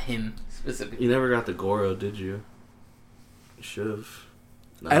 not him specifically. You never got the Goro, did you? You should have.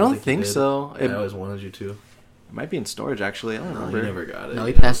 I don't you think did. so. Yeah, It I always wanted you to. might be in storage actually. I don't No, remember. you never got it. No,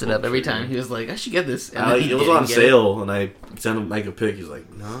 he Yeah, passed it full up every trigger. time. He was like, "I should get this." And I, then he it was didn't on get sale, and I sent him like a pic. He's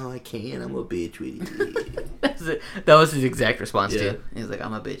like, "No, I can't. I'm a bitch with it." That's it. That was his exact response Yeah. too. He was like,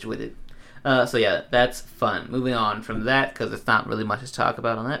 "I'm a bitch with it." So yeah, that's fun. Moving on from that because it's not really much to talk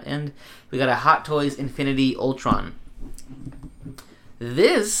about on that end. We got a Hot Toys Infinity Ultron.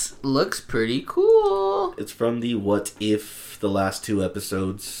 This looks pretty cool. It's from the What If, the last 2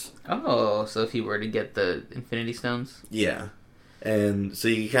 episodes. Oh, so if he were to get the Infinity Stones, Yeah, and so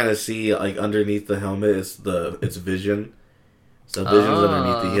you kind of see like underneath the helmet it's Vision. So Vision's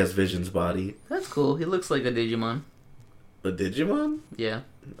underneath it. He has Vision's body. that's cool. He looks like a Digimon. A Digimon? Yeah,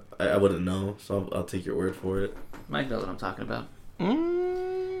 I wouldn't know, so I'll take your word for it. Mike knows what I'm talking about.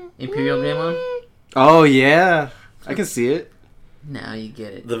 Mm. Imperial Greymon. Oh yeah, I can see it. Now you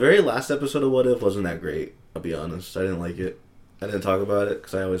get it. The very last episode of What If wasn't that great. I'll be honest. I didn't like it. I didn't talk about it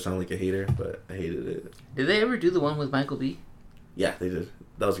because I always sound like a hater, but I hated it. Did they ever do the one with Michael B? Yeah, they did.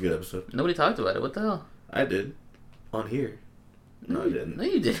 That was a good episode. Nobody talked about it. What the hell? I did. On here. No, I didn't. No,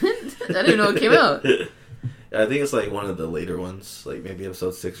 you didn't. I didn't even know it came out. I think it's like one of the later ones, like maybe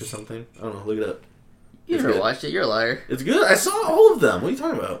episode 6 or something. I don't know. Look it up. You It's never good. watched it. You're a liar. It's good. I saw all of them. What are you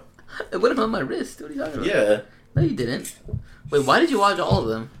talking about? It went on my wrist. What are you talking about? Yeah. No, you didn't. Wait, why did you watch all of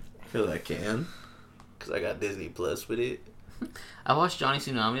them? Because I can. Because I got Disney Plus with it. I watched Johnny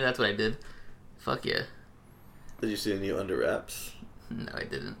Tsunami. That's what I did. Fuck yeah. Did you see a new Under Wraps? No, I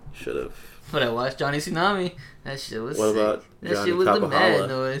didn't. Should have. But I watched Johnny Tsunami. That shit was What sick. about That Johnny shit was the Kapahala? mad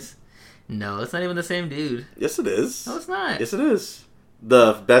noise. No, it's not even the same dude. Yes, it is. No, it's not. Yes, it is.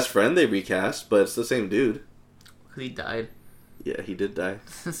 The best friend they recast, but it's the same dude. Because he died. Yeah, he did die.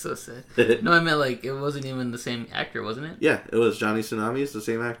 So sad. No, I meant like it wasn't even the same actor, wasn't it? Yeah, it was Johnny Tsunami. It's the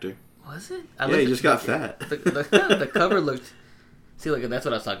same actor. Was it? Yeah, looked he at- just got fat. The cover looked. See, like that's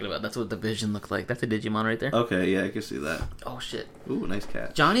what I was talking about. That's what the Vision looked like. That's a Digimon right there. Okay, yeah, I can see that. Oh shit! Ooh, nice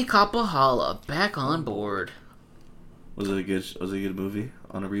cat. Johnny Kapahala back on board. Was it a good movie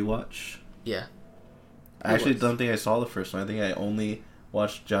on a rewatch? Yeah. I actually was. don't think I saw the first one. I think I only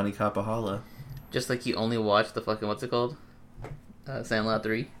watched Johnny Kapahala. Just like you only watched the fucking what's it called? Sandlot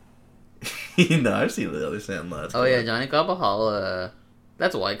 3. No, I've seen the other Sandlots. Oh yeah, Johnny Kapahala.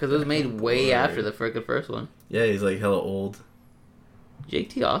 That's why, because it was made way after the freaking first one. Yeah, he's like hella old. Jake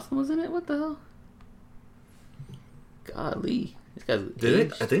T. Austin was in it. What the hell? Golly, this guy's Did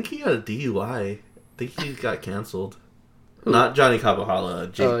aged. it? I think he got a DUI. I think he got canceled. Not Johnny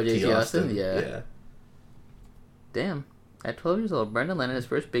Kapahala. Jake J.T. T. Austin? Austin. Yeah. Damn. At 12 years old, Brendan landed his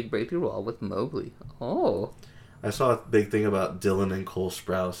first big breakthrough role with Mowgli. Oh. I saw a big thing about Dylan and Cole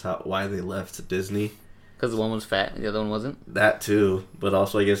Sprouse, why they left Disney. Because the one was fat and the other one wasn't? That too, but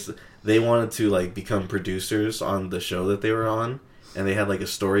also I guess they wanted to like become producers on the show that they were on, and they had like a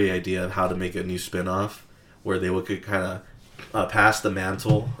story idea of how to make a new spin-off where they could kind of pass the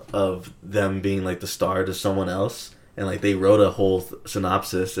mantle of them being like the star to someone else, and like they wrote a whole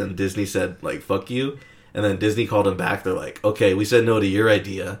synopsis, and Disney said like fuck you, and then Disney called them back. They're like, okay, we said no to your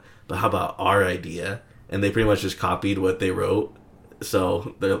idea, but how about our idea? And they pretty much just copied what they wrote.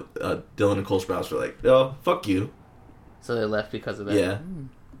 So Dylan and Cole Sprouse were like, "Oh, fuck you." So they left because of that? Yeah.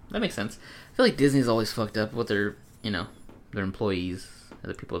 That makes sense. I feel like Disney's always fucked up with their, their employees,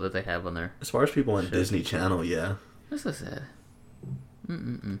 the people that they have on there. As far as people on Shit. Disney Channel, yeah. That's so sad.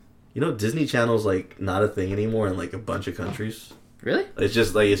 Mm-mm-mm. You know, Disney Channel's like not a thing anymore in like a bunch of countries. Really? It's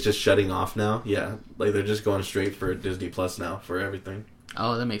just shutting off now. Yeah, like they're just going straight for Disney Plus now for everything.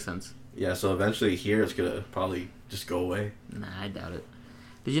 Oh, that makes sense. Yeah, so eventually here it's gonna probably just go away. Nah, I doubt it.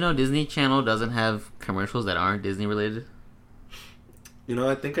 Did you know Disney Channel doesn't have commercials that aren't Disney related? You know,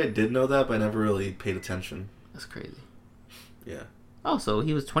 I think I did know that, but I never really paid attention. That's crazy. Yeah. Oh, so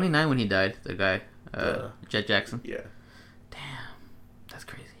he was 29 when he died, the guy. Jet Jackson. Yeah. Damn. That's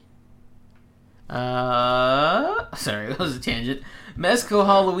crazy. Sorry, that was a tangent. Mezco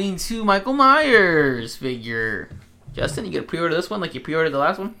Halloween 2 Michael Myers figure. Justin, you get to pre-order this one like you pre-ordered the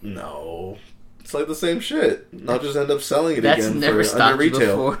last one? No. It's like the same shit. I'll just end up selling it That's again never for under stopped you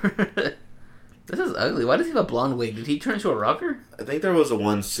retail. before. This is ugly. Why does he have a blonde wig? Did he turn into a rocker? I think there was a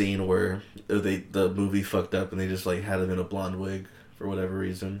one scene where the movie fucked up and they just like had him in a blonde wig for whatever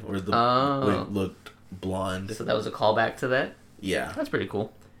reason, or the wig looked blonde. So that was a callback to that? Yeah, That's pretty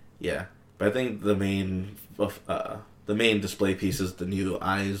cool. yeah. But I think the main display piece is the new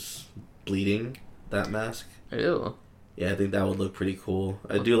eyes bleeding, that mask. Ew. Yeah, I think that would look pretty cool.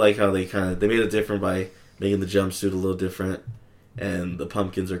 I do like how they made it different by making the jumpsuit a little different, and the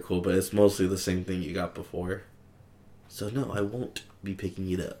pumpkins are cool, but it's mostly the same thing you got before. So no, I won't be picking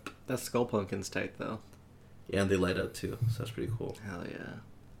it up. That Skull Pumpkin's tight, though. Yeah, and they light up too, so that's pretty cool. Hell yeah.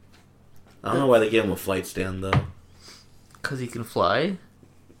 I don't know why they gave him a flight stand though. Because he can fly?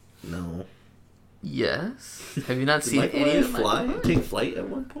 No. Yes. Have you not Did seen Michael any Myers of fly? them? Take flight at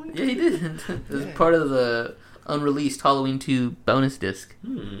one point? Yeah, he did. It was Yeah. part of the unreleased Halloween 2 bonus disc.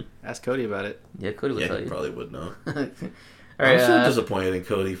 Ask Cody about it. Yeah, Cody would Yeah, tell he you. probably would know. Alright, I'm so disappointed in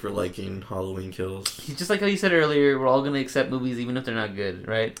Cody for liking Halloween Kills. he's just like how you said earlier, we're all going to accept movies even if they're not good,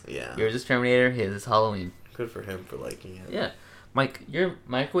 right? Yeah. Yours is Terminator, his is Halloween. Good for him for liking it. Yeah. Mike, your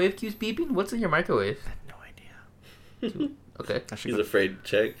microwave keeps beeping? What's in your microwave? No idea. Okay. I should He's go, afraid to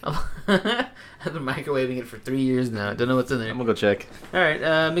check. I've been microwaving it for 3 years now. Don't know what's in there. I'm gonna go check. Alright,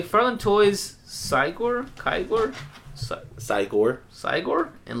 McFarlane Toys, Cygor? Cygor.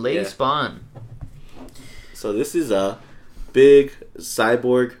 And Lady Yeah. Spawn. So this is a big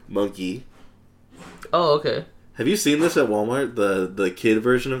cyborg monkey. Oh, okay. Have you seen this at Walmart? The kid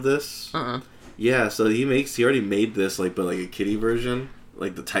version of this? Uh-uh. Yeah, so he already made this but like a kiddie version,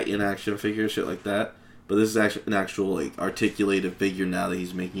 like the Titan action figure, shit like that. But this is actually an actual like articulated figure now that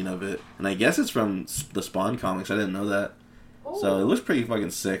he's making of it, and I guess it's from the Spawn comics. I didn't know that, so it looks pretty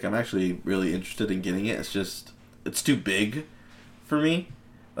fucking sick. I'm actually really interested in getting it. It's too big for me.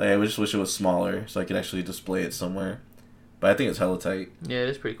 Like, I just wish it was smaller so I could actually display it somewhere. But I think it's hella tight. Yeah, it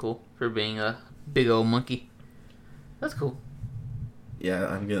is pretty cool for being a big old monkey. That's cool. Yeah,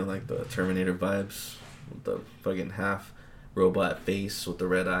 I'm getting like the Terminator vibes with the fucking half robot face with the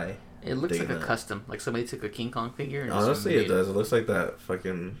red eye. It looks like Digging a that. custom. Like somebody took a King Kong figure and just Honestly, it made does. It looks like that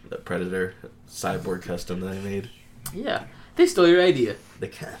Predator cyborg custom that I made. Yeah. They stole your idea. They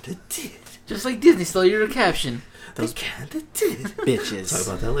kinda did. Just like Disney stole your caption. Those kinda did. Bitches. Talk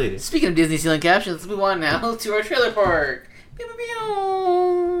about that later. Speaking of Disney stealing captions, let's move on now to our trailer park. Pew, pew,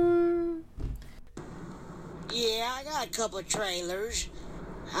 pew. Yeah, I got a couple of trailers.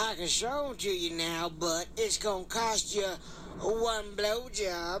 I can show them to you now, but it's gonna cost you one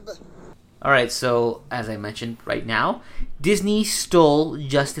blowjob. Alright, so as I mentioned right now, Disney stole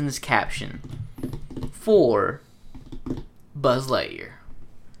Justin's caption for Buzz Lightyear.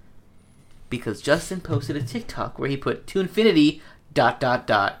 Because Justin posted a TikTok where he put to infinity ...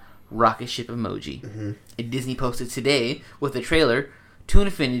 rocket ship emoji. And Disney posted today with the trailer to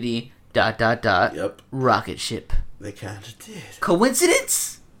infinity ... Yep. rocket ship. They kinda did.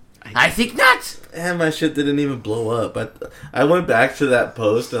 Coincidence? I think not. And my shit didn't even blow up. I went back to that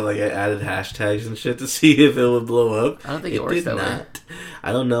post and like I added hashtags and shit to see if it would blow up. I don't think it works that way.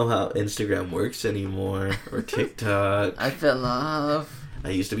 I don't know how Instagram works anymore or TikTok. I fell off. I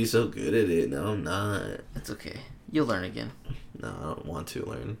used to be so good at it. Now I'm not. It's okay. You'll learn again. No, I don't want to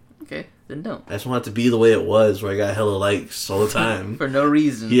learn. Okay, then don't. I just want it to be the way it was, where I got hella likes all the time. For no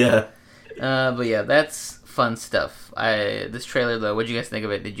reason. Yeah. But yeah, that's fun stuff. This trailer though, what'd you guys think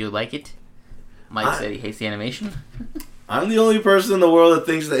of it? Did you like it? Mike said he hates the animation. I'm the only person in the world that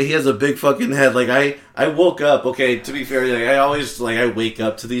thinks that he has a big fucking head. Like, I woke up, okay, to be fair, like, I wake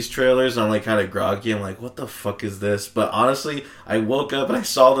up to these trailers and I'm, like, kind of groggy. I'm like, what the fuck is this? But honestly, I woke up and I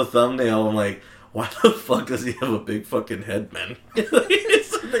saw the thumbnail. I'm like, why the fuck does he have a big fucking head, man?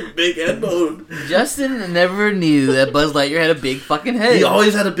 It's like big head mode. Justin never knew that Buzz Lightyear had a big fucking head. He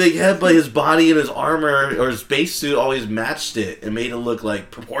always had a big head, but his body and his armor or his spacesuit always matched it and made it look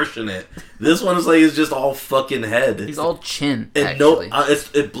like proportionate. This one is like he's just all fucking head. He's all chin, And actually.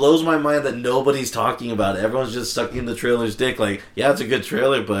 it blows my mind that nobody's talking about it. Everyone's just sucking the trailer's dick. Like, yeah, it's a good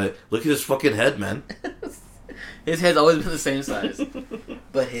trailer, but look at his fucking head, man. His head's always been the same size.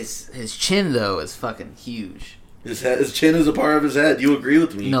 But his chin, though, is fucking huge. His chin is a part of his head. You agree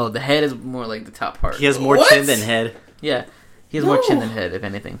with me? No, the head is more like the top part. He has more What? chin than head. Yeah, he has more No. chin than head, if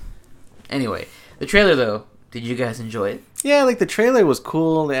anything. Anyway, the trailer, though, did you guys enjoy it? Yeah, like the trailer was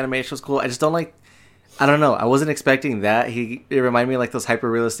cool, the animation was cool. I just don't like. I don't know. I wasn't expecting that. It reminded me of like those hyper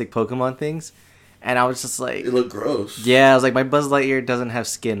realistic Pokemon things, and I was just like, It looked gross. yeah, I was like, my Buzz Lightyear doesn't have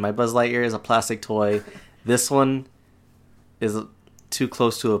skin. My Buzz Lightyear is a plastic toy This one is too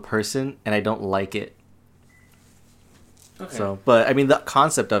close to a person, and I don't like it. Okay. So, but I mean, the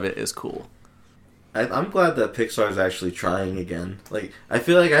concept of it is cool. I'm glad that Pixar is actually trying again. Like, I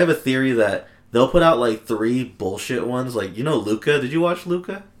feel like I have a theory that they'll put out like 3 bullshit ones. Like, you know, Luca. Did you watch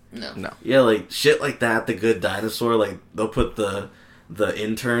Luca? No. Yeah, like shit like that. The Good Dinosaur. Like, they'll put the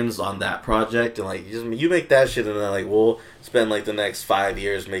interns on that project, and like you make that shit, and then like we'll spend like the next 5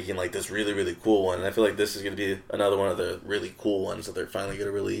 years making like this really really cool one. And I feel like this is gonna be another one of the really cool ones that they're finally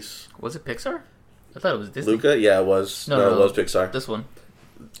gonna release. Was it Pixar? I thought it was Disney. Luca, yeah, it was. No, it was Pixar. This one.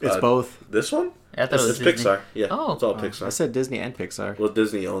 It's both. This one? I thought it was It's Disney. Pixar. Yeah, Oh. it's all I Pixar. said Disney and Pixar. Well,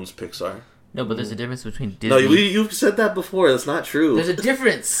 Disney owns Pixar. No, but there's a difference between Disney. No, you've said that before. That's not true. There's a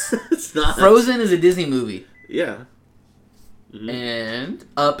difference. It's not. Frozen is a Disney movie, Yeah. Mhm. and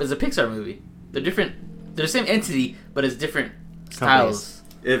Up is a Pixar movie. They're different. They're the same entity, but it's different styles.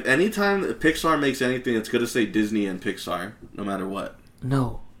 If anytime Pixar makes anything, it's gonna say Disney and Pixar, no matter what.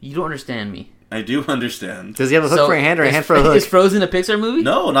 No, you don't understand me. I do understand. Does he have a hook for a hand or a is- hand for a hook? Is Frozen a Pixar movie?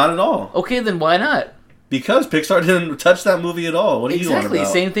 No, not at all. Okay, then why not? Because Pixar didn't touch that movie at all. What are you on Exactly,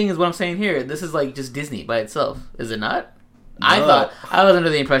 about? same thing as what I'm saying here. This is like just Disney by itself, is it not? No. I was under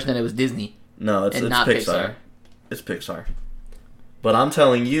the impression that it was Disney No, it's and not Pixar. Pixar. It's Pixar. But I'm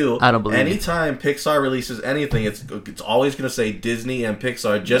telling you, I don't believe you. anytime Pixar releases anything, it's always going to say Disney and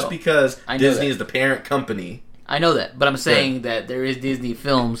Pixar just No. because I know Disney that. is the parent company. I know that, but I'm saying that there is Disney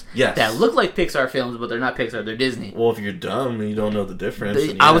films Yes. that look like Pixar films, but they're not Pixar. They're Disney. Well, if you're dumb and you don't know the difference,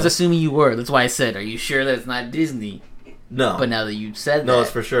 then I yeah. was assuming you were. That's why I said, "Are you sure that it's not Disney?" no, But now that you said no, that,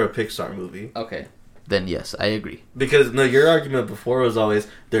 it's for sure a Pixar movie. okay. Then yes, I agree. Because no, your argument before was always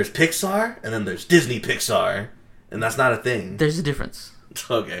there's Pixar and then there's Disney Pixar, and that's not a thing. There's a difference,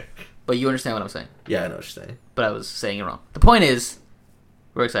 Okay, but you understand what I'm saying. yeah, I know what you're saying. But I was saying it wrong. The point is,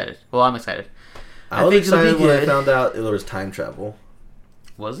 we're excited. Well, I'm excited. I was think it'll be excited when I good. found out there was time travel.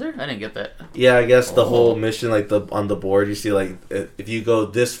 Was there? I didn't get that. Yeah, I guess the Oh. whole mission, like on the board, you see like if you go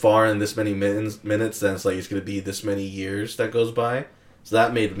this far in this many minutes, then it's like it's gonna be this many years that goes by. So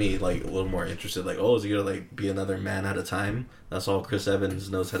that made me like a little more interested. Like, oh, is he gonna like be another man at a time? That's all Chris Evans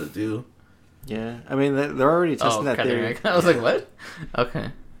knows how to do. Yeah, I mean they're already testing that Captain theory. America. I was like, what?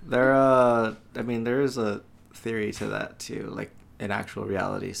 Okay. I mean there is a theory to that too, like in actual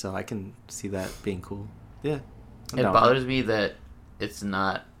reality. So I can see that being cool. Yeah, I'm It down. bothers me that it's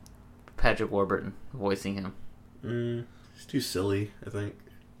not Patrick Warburton voicing him, It's too silly, I think.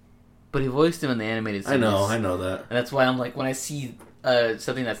 but he voiced him in the animated series. I know that. And that's why I'm like, when I see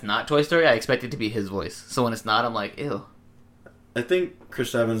something that's not Toy Story, I expect it to be his voice. So when it's not, I'm like, ew. I think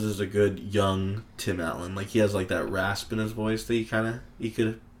Chris Evans is a good young Tim Allen. Like he has like that rasp in his voice that he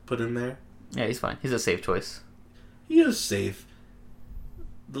could put in there. Yeah, he's fine. He's a safe choice. He is safe.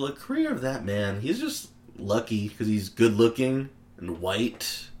 The career of that man, he's just lucky because he's good looking and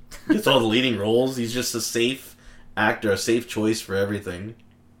white. Gets all the leading roles. He's just a safe actor, a safe choice for everything.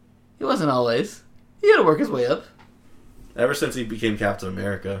 He wasn't always. He had to work his way up. Ever since he became Captain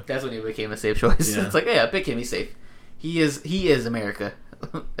America. That's when he became a safe choice. Yeah. It's like, yeah, pick him. He's safe. He is America,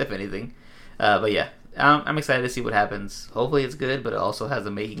 if anything. But yeah, I'm excited to see what happens. Hopefully it's good, but it also has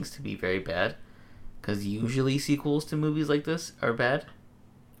the makings to be very bad. Because usually sequels to movies like this are bad.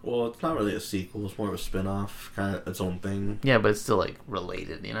 Well, it's not really a sequel. It's more of a spin-off, kind of its own thing. Yeah, but it's still like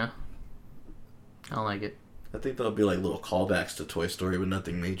related, you know? I don't like it. I think there'll be like little callbacks to Toy Story, but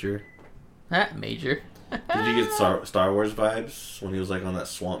nothing major. Major. Did you get Star Wars vibes when he was like on that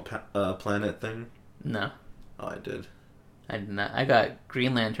swamp planet thing? No, Oh, I did. I did not. I got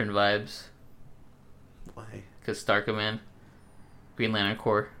Green Lantern vibes. Why? Because Star Command, Green Lantern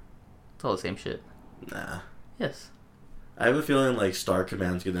Corps, it's all the same shit. Nah. Yes. I have a feeling like Star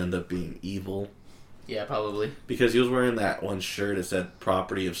Command's gonna end up being evil. Yeah, probably. Because he was wearing that one shirt that said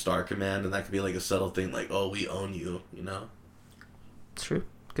property of Star Command, and that could be like a subtle thing like, oh, we own you, you know? It's true.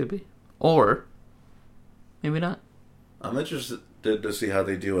 Could be. Or, maybe not. I'm interested to see how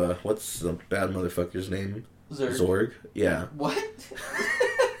they do what's the bad motherfucker's name? Zurg. Zorg? Yeah. What?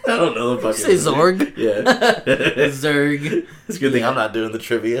 I don't know the fucking Say Zorg? Yeah. Zurg. It's a good thing I'm not doing the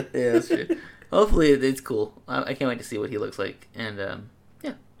trivia. Yeah, that's true. Hopefully it's cool. I can't wait to see what he looks like. And, yeah,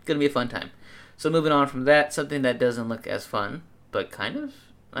 it's going to be a fun time. So moving on from that, something that doesn't look as fun, but kind of,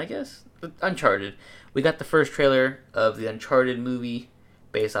 I guess, Uncharted. We got the first trailer of the Uncharted movie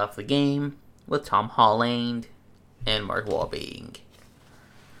based off the game with Tom Holland and Mark Wahlberg.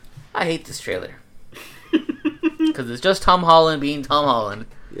 I hate this trailer. Because it's just Tom Holland being Tom Holland.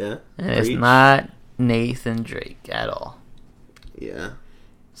 Yeah. And it's Preach. not Nathan Drake at all. Yeah.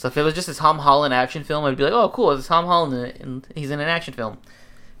 So if it was just a Tom Holland action film, I'd be like, oh, cool, it's Tom Holland and he's in an action film.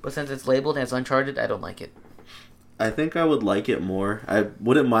 But since it's labeled as Uncharted, I don't like it. I think I would like it more. I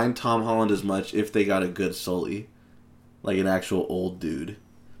wouldn't mind Tom Holland as much if they got a good Sully. Like an actual old dude.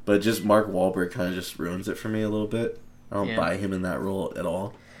 But just Mark Wahlberg kind of just ruins it for me a little bit. I don't buy him in that role at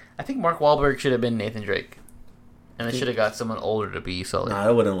all. I think Mark Wahlberg should have been Nathan Drake. And they should have got someone older to be Sully. Nah, I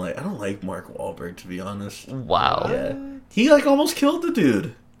don't like Mark Wahlberg, to be honest. Wow. Yeah. He, like, almost killed the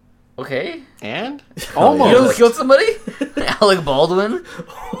dude. Okay. And? Oh, You almost killed somebody? Alec Baldwin?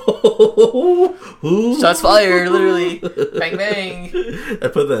 Shots fired, literally. Bang, bang. I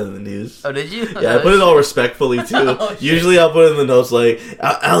put that in the news. Oh, did you? Yeah, I put it all respectfully, too. Oh, shit. Usually I'll put in the notes, like,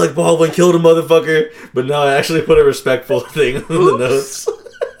 Alec Baldwin killed a motherfucker, but no, I actually put a respectful thing in the notes.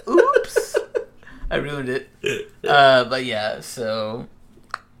 Oops. I ruined it. But yeah, so...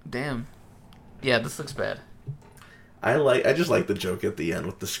 Damn. Yeah, this looks bad. I just like the joke at the end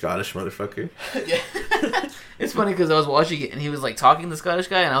with the Scottish motherfucker. Yeah. It's funny because I was watching it and he was like talking to the Scottish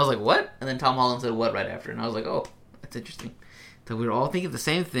guy and I was like, what? And then Tom Holland said what right after. And I was like, oh, that's interesting. So we were all thinking the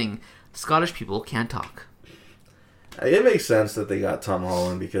same thing. Scottish people can't talk. It makes sense that they got Tom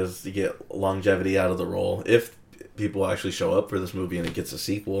Holland because you get longevity out of the role if people actually show up for this movie and it gets a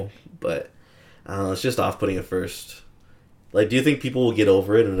sequel. But I don't know, it's just off-putting at first. Like, do you think people will get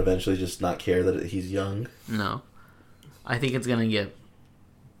over it and eventually just not care that he's young? No. I think it's going to get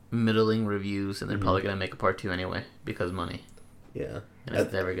middling reviews and they're probably going to make a part 2 anyway because money. Yeah. And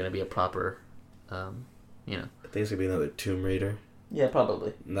it's never going to be a proper, I think it's going to be another Tomb Raider. Yeah,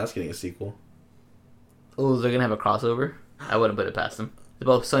 probably. And that's getting a sequel. Oh, they're going to have a crossover? I wouldn't put it past them. They're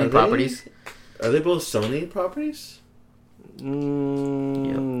both Sony Are properties. Are they both Sony properties?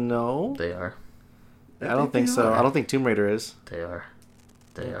 No. They are. I don't think so. I don't think Tomb Raider is. They are.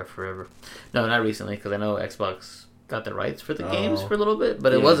 They are forever. No, not recently, because I know Xbox got the rights for the games for a little bit,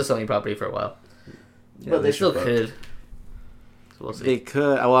 but it was a Sony property for a while. Yeah, but they still should could. So we'll see. They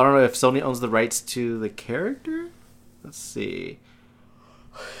could. Well, I don't know if Sony owns the rights to the character. Let's see.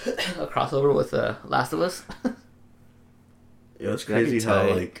 A crossover with Last of Us. Yeah, it's That'd be crazy how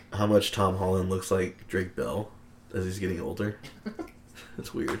tight. how much Tom Holland looks like Drake Bell as he's getting older.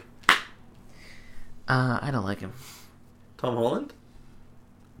 It's weird. I don't like him. Tom Holland?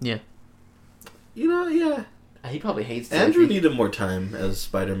 Yeah. Yeah. He probably hates Andrew it. needed more time as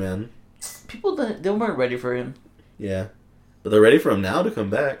Spider-Man. People, they weren't ready for him. Yeah. But they're ready for him now to come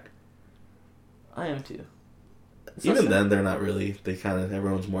back. I am too. It's Even not then, they're not really.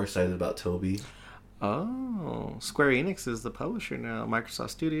 Everyone's more excited about Toby. Oh, Square Enix is the publisher now.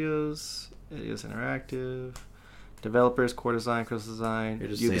 Microsoft Studios, Eidos Interactive, developers, Core Design, Crystal Design, You're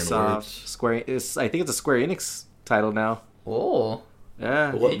just saying Ubisoft, words. Square. I think it's a Square Enix title now. Oh.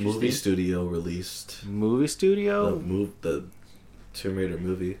 Yeah. But what Interesting. movie studio released Movie studio. the Tomb Raider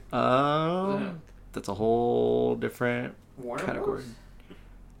movie? Yeah. That's a whole different Warner category.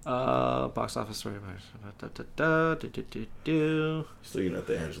 Box office story. Still, you're not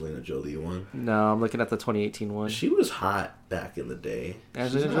the Angelina Jolie one. No, I'm looking at the 2018 one. She was hot back in the day.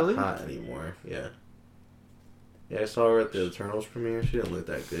 Angelina She's Jolie? not hot anymore. Yeah. Yeah, I saw her at the Eternals premiere. She didn't look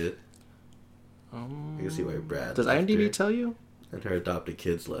that good. I can see why Brad. Does left IMDb her. tell you? And her adopted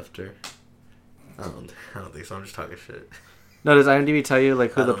kids left her. I don't think so. I'm just talking shit. No, does IMDb tell you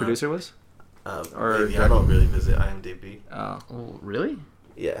like who I the don't know. producer was? Or maybe. I don't really visit IMDb. Oh, really?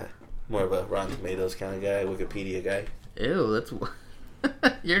 Yeah, more of a Rotten Tomatoes kind of guy, Wikipedia guy. Ew, that's...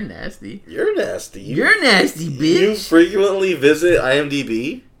 You're nasty. You're nasty. You're nasty, You bitch. frequently visit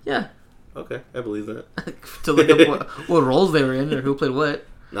IMDb? Yeah. Okay, I believe that. To look up what roles they were in or who played what.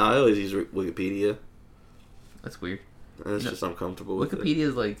 No, I always use Wikipedia. That's weird. And it's just uncomfortable with Wikipedia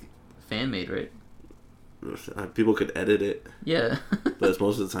is like fan-made, right? it. People could edit it, Yeah. but it's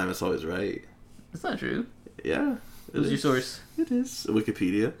most of the time it's always right. That's not true. Yeah. Who's your source? It is.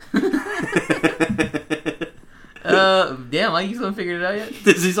 Wikipedia. Damn, I still haven't figured it out yet.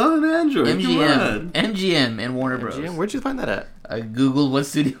 He's on an Android. Come on. MGM and Warner Bros. MGM? Where'd you find that at? I googled what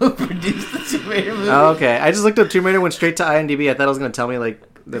studio produced the Tomb Raider movie. Oh, okay. I just looked up Tomb Raider, went straight to IMDb. I thought it was going to tell me like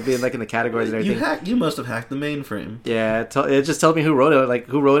they'd be like in the categories and everything. You must have hacked the mainframe. Yeah, it just told me who wrote it, like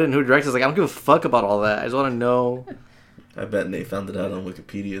who wrote it and who directed it. I was like, I don't give a fuck about all that. I just want to know. I bet Nate found it out on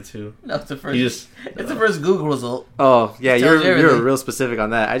Wikipedia too. No, it's the first. You just It's the first Google result. Oh, yeah, Tells you you're everything. real specific on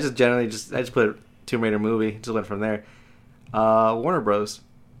that. I just generally I just put Tomb Raider movie, just went from there. Warner Bros.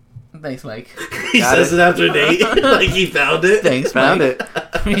 Thanks, Mike. He Got says it. it after Nate, like he found it. Thanks, Found Mike. it.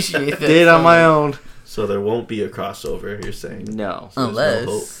 Appreciate that. Did it on my own. So there won't be a crossover. You're saying? No, there's no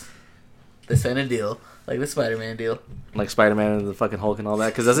Unless they sign a deal, like the Spider-Man deal. like Spider-Man and the fucking Hulk and all that.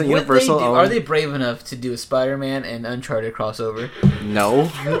 Because doesn't Would Universal they do- own? Are they brave enough to do a Spider-Man and Uncharted crossover? No,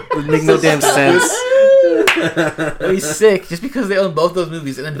 it would make no damn sense. That'd be sick, just because they own both those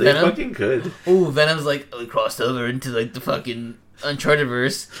movies. And then They Venom. fucking could. Ooh, Venom's like, oh, we crossed over into like the fucking Uncharted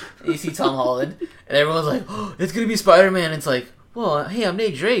verse. And you see Tom Holland, and everyone's like, oh, it's gonna be Spider-Man. It's like, well, hey, I'm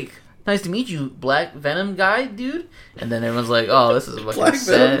Nate Drake. Nice to meet you, Black Venom guy, dude. And then everyone's like, oh, this is fucking Black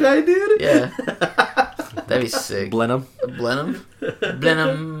sad. Venom guy, dude? Yeah. That'd be sick. Blenheim. Blenheim?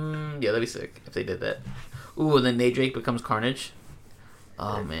 Blenheim. Yeah, that'd be sick if they did that. Ooh, and then Nate Drake becomes Carnage.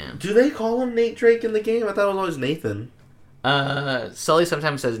 Oh, man. Do they call him Nate Drake in the game? I thought it was always Nathan. Sully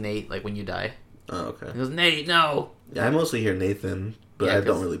sometimes says Nate, like when you die. Oh, okay. He goes, Nate, no! Yeah, I mostly hear Nathan, but Yeah, I don't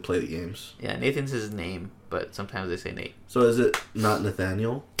 'cause- really play the games. Yeah, Nathan's his name, but sometimes they say Nate. So is it not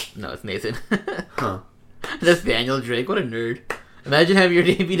Nathaniel? No, it's Nathan. Huh. Nathaniel Drake, what a nerd. Imagine having your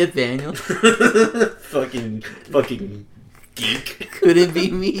name be Nathaniel. fucking geek. Couldn't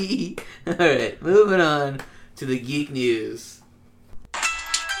be me. Alright, moving on to the geek news.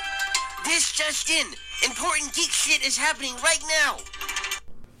 This just in. Important geek shit is happening right now.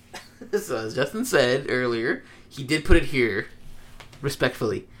 So, as Justin said earlier, he did put it here,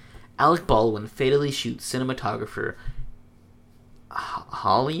 respectfully. Alec Baldwin fatally shoots cinematographer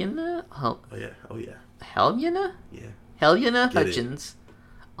Helena Oh yeah. Helena Yeah. Helena Get it. Hutchins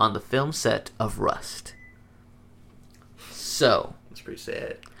on the film set of Rust. So, It's pretty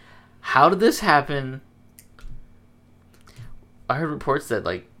sad. how did this happen? I heard reports that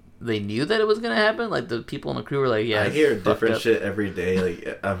like they knew that it was gonna happen. Like the people on the crew were like, "Yeah." I hear it's fucked different up. shit every day,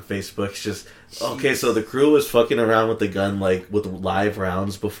 like on Facebook. It's just okay. So the crew was fucking around with the gun, like with live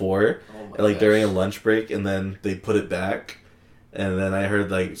rounds before, Oh my like during a gosh. lunch break, and then they put it back. And then I heard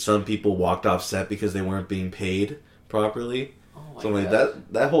like some people walked off set because they weren't being paid properly. Oh my So I'm like God.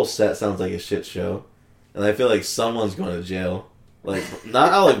 that whole set sounds like a shit show, and I feel like someone's going to jail. Like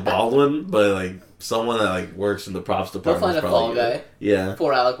not Alec Baldwin, but like someone that like works in the props They'll department. find a fall guy. Yeah,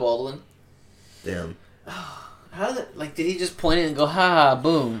 Poor Alec Baldwin. damn. How did it, like did he just point it and go ha ha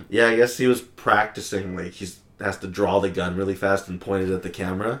boom? Yeah, I guess he was practicing. Like he has to draw the gun really fast and point it at the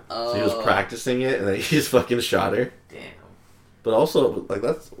camera. So he was Oh. practicing it, and then he just fucking shot her. Damn. But also, like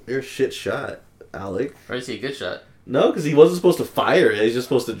that's your shit shot, Alec. Or is he a good shot? No, because he wasn't supposed to fire it. He's just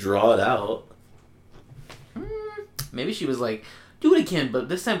supposed to draw it out. Maybe she was like, do it again, but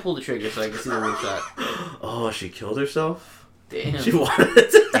this time pull the trigger so I can see the real shot. Oh, she killed herself. Damn. She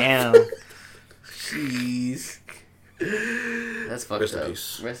wanted to. Damn. Jeez. That's fucked Rest in up.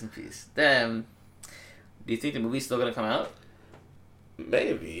 peace. Rest in peace. Damn. Do you think the movie's still gonna come out?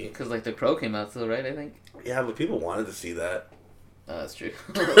 Maybe. Because like The Crow came out still, right? I think. Yeah, but people wanted to see that. Oh, that's true.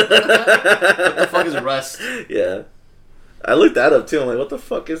 What the fuck is Rust? Yeah. I looked that up too. I'm like, what the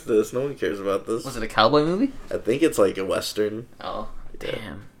fuck is this? No one cares about this. Was it a cowboy movie? I think it's like a western. Oh,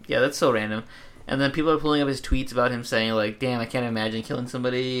 damn. Yeah, that's so random. And then people are pulling up his tweets about him saying like, "Damn, I can't imagine killing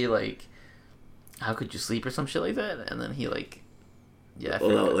somebody. Like, how could you sleep or some shit like that?" And then he like, yeah, I Oh,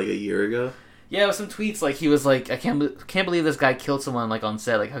 forgot. like a year ago. Yeah, with some tweets like he was like, "I can't believe this guy killed someone like on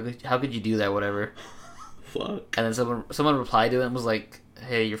set. Like, how could you do that? Whatever." Fuck. And then someone replied to it and was like,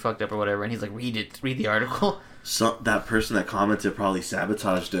 "Hey, you're fucked up or whatever." And he's like, read the article." That person that commented probably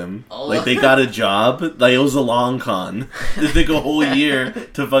sabotaged him. Oh. Like they got a job. Like it was a long con. It took a whole year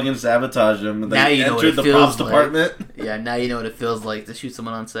to fucking sabotage him. And Now they you know what entered it the props feels like. department. Yeah, now you know what it feels like to shoot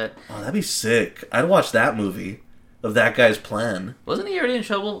someone on set. Oh, that'd be sick. I'd watch that movie of that guy's plan. Wasn't he already in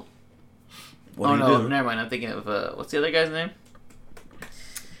trouble? What oh do you no, do? never mind. I'm thinking of what's the other guy's name?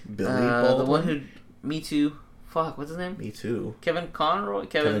 Billy The Baldwin? one who Me Too. Fuck, what's his name? Me too. Kevin Conroy.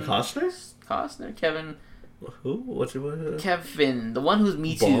 Kevin Costner? Costner. Kevin. Who? What's it? Kevin. The one who's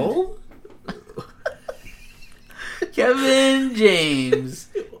Me Too. Ball? Kevin James.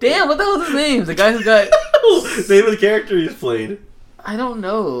 Damn, what the hell is his name? The guy who got. Name of the character he's played. I don't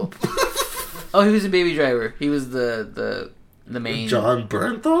know. Oh, he was in Baby Driver. He was the main. John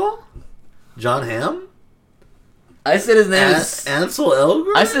Bernthal? John Hamm? I said his name is. Ansel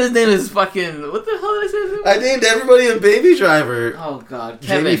Elgort? I said his name is fucking. What the hell did I say his name? I named everybody in Baby Driver. Oh God,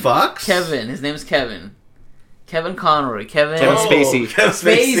 Kevin. Jamie Foxx? Kevin. His name's Kevin. Kevin Conroy. Kevin. Kevin Spacey. Kevin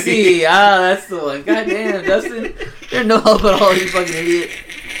Spacey. Ah, that's the one. God damn, Justin. You're no help at all, you fucking idiot.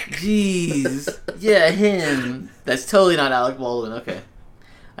 Jeez. Yeah, him. That's totally not Alec Baldwin. Okay.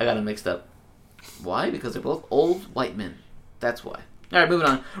 I got him mixed up. Why? Because they're both old white men. That's why. Alright, moving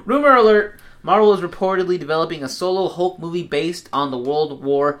on. Rumor alert. Marvel is reportedly developing a solo Hulk movie based on the World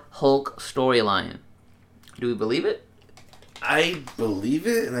War Hulk storyline. Do we believe it? I believe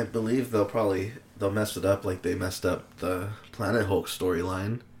it, and I believe they'll mess it up like they messed up the Planet Hulk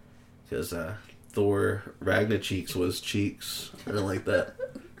storyline. Because Thor Ragnarcheeks was Cheeks. I don't like that.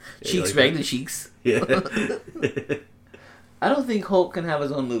 Yeah, you Cheeks, like Ragnar Cheeks. that? Yeah. I don't think Hulk can have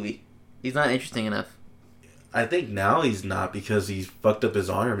his own movie. He's not interesting enough. I think now he's not because he's fucked up his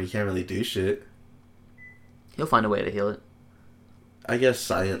arm. He can't really do shit. He'll find a way to heal it. I guess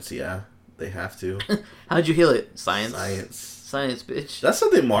science, yeah. They have to. How'd you heal it? Science. Science, bitch. That's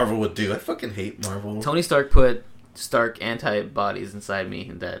something Marvel would do. I fucking hate Marvel. Tony Stark put Stark antibodies inside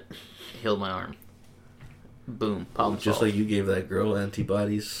me that healed my arm. Boom. Problem Just solved. like you gave that girl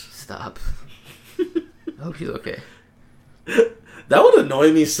antibodies. Stop. I hope she's okay. That would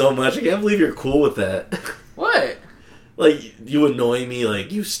annoy me so much. I can't believe you're cool with that. What? Like, you annoy me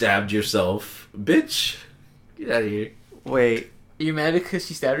like you stabbed yourself. Bitch. Get out of here. Wait. Are you mad because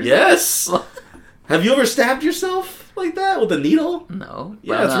she stabbed herself? Yes! Have you ever stabbed yourself like that with a needle? No.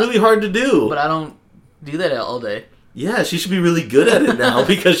 Yeah, it's really hard to do. But I don't do that all day. Yeah, she should be really good at it now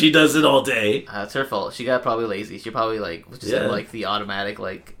because she does it all day. It's her fault. She got probably lazy. She probably was just in Yeah. the automatic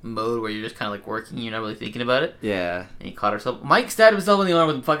mode where you're just kind of working. You're not really thinking about it. Yeah. And he caught herself. Mike stabbed himself in the arm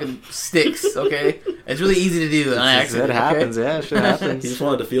with fucking sticks. Okay, it's really easy to do on accident. It happens. Okay? Yeah, shit He happens. just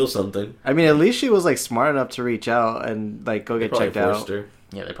wanted to feel something. I mean, at least she was smart enough to reach out and go get Probably checked out. forced her.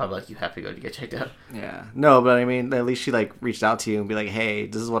 Yeah, they're probably you have to go to get checked out. Yeah. No, but I mean, at least she reached out to you and be like, "Hey,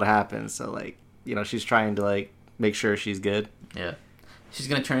 this is what happened." So she's trying to make sure she's good. Yeah, she's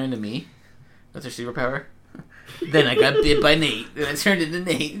gonna turn into me. That's her superpower. Then I got bit by Nate. Then I turned into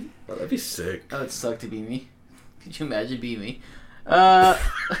Nate. Oh, that'd be sick. That would suck to be me. Could you imagine being me?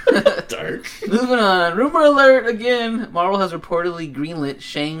 Dark. Moving on. Rumor alert again. Marvel has reportedly greenlit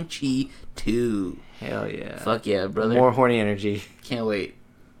Shang-Chi 2. Hell yeah. Fuck yeah, brother. More horny energy. Can't wait.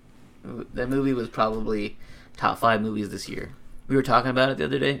 That movie was probably top 5 movies this year. We were talking about it the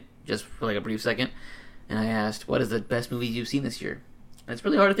other day, just for a brief second, and I asked, what is the best movie you've seen this year? And it's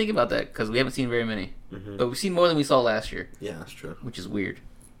really hard to think about that, because we haven't seen very many. Mm-hmm. But we've seen more than we saw last year, Yeah, that's true. which is weird.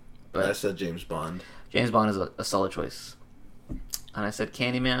 But I But said James Bond. James Bond is a solid choice. And I said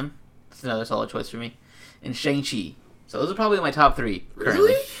Candyman. That's another solid choice for me. And Shang-Chi. So those are probably my top 3 currently.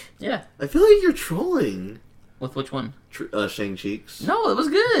 Really? Yeah. I feel like you're trolling. With which one? Shang Cheeks. No, it was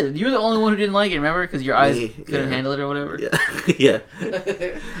good. You were the only one who didn't like it, remember? Because your eyes Me, couldn't yeah. handle it or whatever. Yeah. Yeah.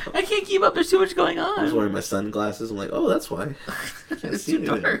 I can't keep up. There's too much going I was on. wearing my sunglasses. I'm like, oh, that's why. It's see too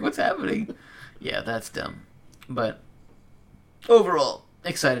anything. dark. What's happening? Yeah, that's dumb. But overall,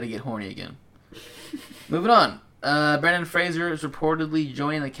 excited to get horny again. Moving on. Brendan Fraser is reportedly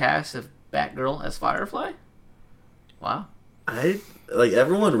joining the cast of Batgirl as Firefly. Wow.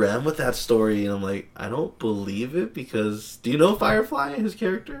 Everyone ran with that story, and I'm like, I don't believe it because do you know Firefly, his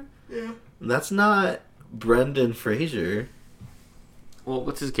character? Yeah. That's not Brendan Fraser. Well,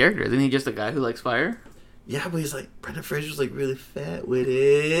 what's his character? Isn't he just a guy who likes fire? Yeah, but he's Brendan Fraser's really fat with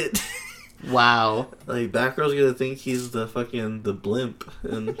it. Wow. Batgirl's gonna think he's the blimp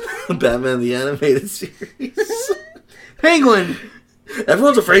in Batman the Animated Series. Penguin!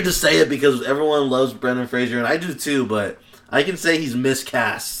 Everyone's afraid to say it because everyone loves Brendan Fraser, and I do too, but I can say he's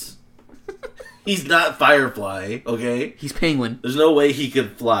miscast. He's not Firefly, okay? He's Penguin. There's no way he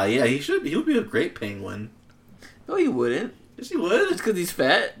could fly. Yeah, he should. He would be a great penguin. No, he wouldn't. Yes, he would. Just because he's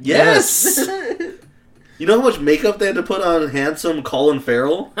fat? Yes! You know how much makeup they had to put on handsome Colin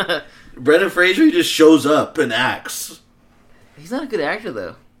Farrell? Brendan Fraser, he just shows up and acts. He's not a good actor,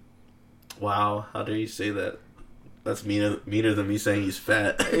 though. Wow, how dare you say that? That's meaner than me saying he's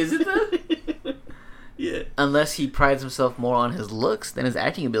fat. Is it, though? Yeah. Unless he prides himself more on his looks than his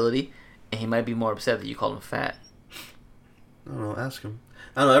acting ability, and he might be more upset that you called him fat. I don't know, ask him.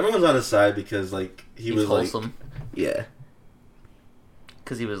 I don't know, everyone's on his side because, He's was wholesome. Yeah.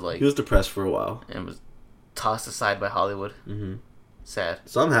 Because he was He was depressed for a while. and was tossed aside by Hollywood. Mm-hmm. Sad.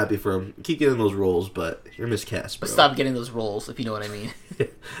 So I'm happy for him. Keep getting those roles, but you're miscast, bro. But stop getting those roles, if you know what I mean.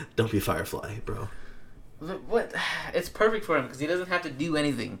 Don't be Firefly, bro. What? It's perfect for him because he doesn't have to do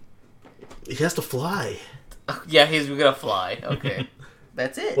anything. He has to fly. Yeah, he's gonna fly. Okay,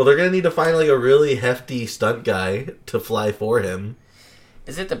 that's it. Well, they're gonna need to find a really hefty stunt guy to fly for him.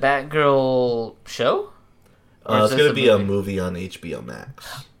 Is it the Batgirl show? Or is It's this gonna a be a movie on HBO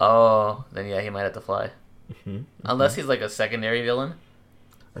Max. Oh, then yeah, he might have to fly. Mm-hmm. Unless he's a secondary villain.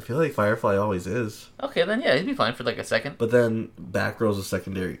 I feel like Firefly always is. Okay, then yeah, he'd be fine for a second. But then Batgirl's a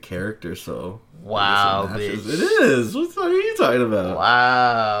secondary character, so... Wow, I guess it bitch. matches. It is! What are you talking about?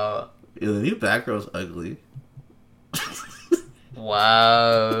 Wow. Yeah, the new Batgirl's ugly.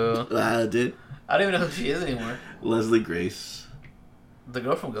 Wow. Dude. I don't even know who she is anymore. Leslie Grace. The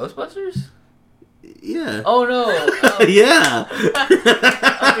girl from Ghostbusters? Yeah. Oh no. Yeah!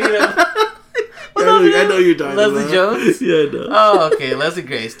 I'm thinking of- I know you're talking Leslie about. Jones? Yeah, I know. Oh, okay. Leslie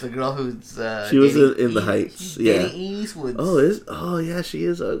Grace, the girl who's She was dating in The Heights, yeah. dating Eastwood. Oh, yeah, she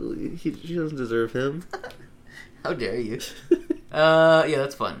is ugly. She doesn't deserve him. How dare you? Yeah,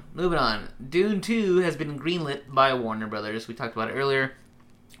 that's fun. Moving on. Dune 2 has been greenlit by Warner Brothers. We talked about it earlier,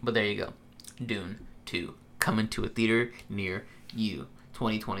 but there you go. Dune 2 coming to a theater near you.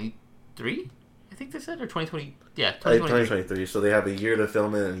 2023, I think they said, or 2020. Yeah, 2023. 2023. So they have a year to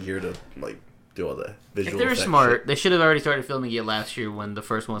film it and a year to like do all the visual. If they're effects smart, shit. they should have already started filming it last year when the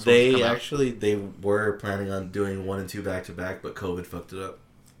first one was supposed to come out. They were planning on doing 1 and 2 back to back, but COVID fucked it up.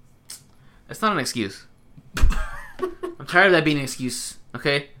 That's not an excuse. I'm tired of that being an excuse,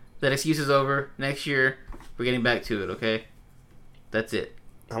 okay? That excuse is over. Next year, we're getting back to it, okay? That's it.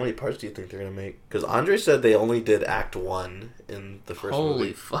 How many parts do you think they're gonna make? Because Andre said they only did Act 1 in the first movie.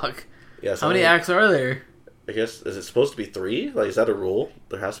 Holy fuck. Yeah, so How many acts are there? I guess, is it supposed to be 3? Like, is that a rule?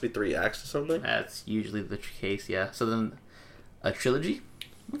 There has to be 3 acts or something? That's usually the case, yeah. So then, a trilogy?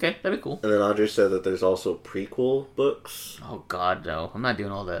 Okay, that'd be cool. And then Andre said that there's also prequel books. Oh god, no. I'm not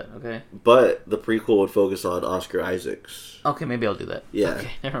doing all that, okay? But the prequel would focus on Oscar Isaacs. Okay, maybe I'll do that. Yeah.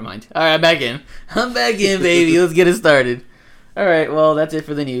 Okay, never mind. Alright, I'm back in. I'm back in, baby. Let's get it started. Alright, well, that's it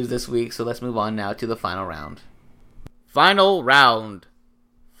for the news this week, so let's move on now to the final round. Final round.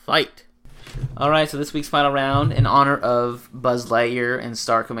 Fight. Alright, so this week's final round, in honor of Buzz Lightyear and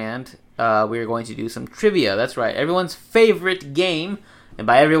Star Command, we are going to do some trivia. That's right, everyone's favorite game. And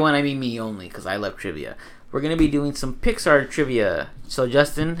by everyone, I mean me only, because I love trivia. We're going to be doing some Pixar trivia. So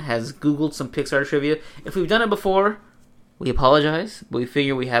Justin has Googled some Pixar trivia. If we've done it before, we apologize. But we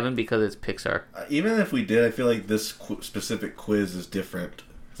figure we haven't because it's Pixar. Even if we did, I feel like this specific quiz is different.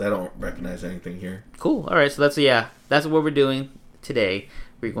 Because I don't recognize anything here. Cool. Alright, so that's what we're doing today.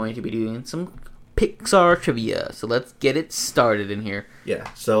 We're going to be doing some Pixar trivia. So let's get it started in here.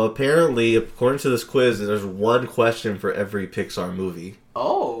 Yeah, so apparently, according to this quiz, there's one question for every Pixar movie.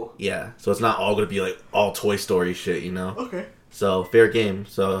 Oh. Yeah, so it's not all going to be like all Toy Story shit, you know? Okay. So, fair game.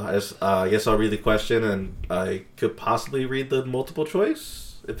 So, I guess I'll read the question, and I could possibly read the multiple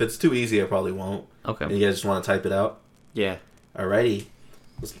choice. If it's too easy, I probably won't. Okay. And you guys just want to type it out? Yeah. Alrighty.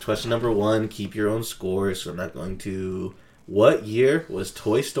 Question number 1, keep your own score, so I'm not going to... What year was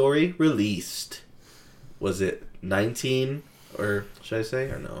Toy Story released? Was it 19, or should I say,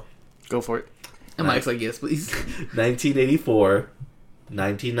 or no? Go for it. And Mike's like, yes, please. 1984,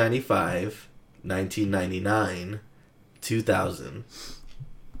 1995, 1999, 2000.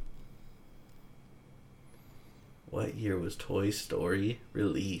 What year was Toy Story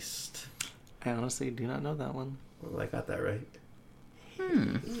released? I honestly do not know that one. Well, I got that right.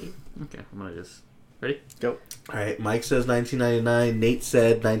 Okay, I'm going to just... Ready? Go. Alright, Mike says 1999. Nate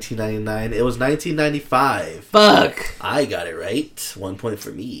said 1999. It was 1995. Fuck! I got it right. 1 point for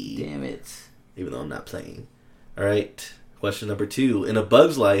me. Damn it. Even though I'm not playing. Alright, question number 2. In A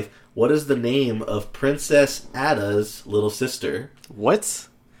Bug's Life, what is the name of Princess Atta's little sister? What?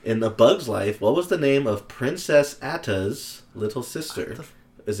 In A Bug's Life, what was the name of Princess Atta's little sister?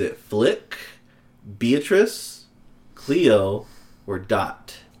 Is it Flick, Beatrice, Cleo, or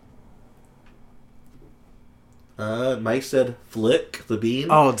Dot? Mike said Flick, the bean.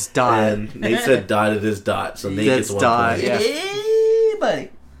 Oh, it's Dot. And Nate said Dot, it is Dot. So Nate That's gets 1 Dot, point. yeah. Hey,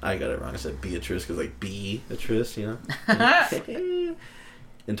 buddy. I got it wrong. I said Beatrice because like Beatrice, you know?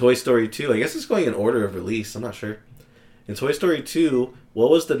 In Toy Story 2, I guess it's going in order of release. I'm not sure. In Toy Story 2,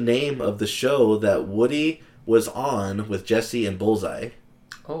 what was the name of the show that Woody was on with Jessie and Bullseye?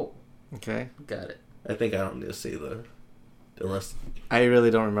 Oh, Okay. got it. I think I don't need to say the... Unless... I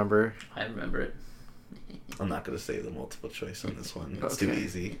really don't remember. I remember it. I'm not going to say the multiple choice on this one. It's too Okay.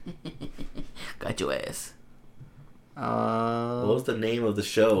 easy. Got your ass. What was the name of the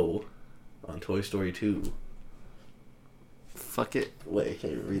show on Toy Story 2? Fuck it. Wait, I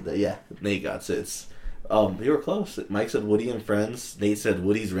can't even read that. Yeah, Nate got it. It's, you were close. Mike said Woody and Friends. Nate said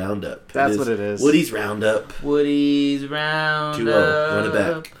Woody's Roundup. That's what it is. Woody's Roundup. Woody's Roundup. 2-0. Run it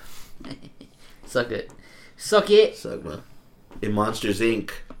back. Suck it. Suck it. Sugma. In Monsters,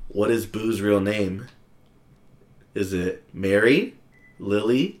 Inc., what is Boo's real name? Is it Mary,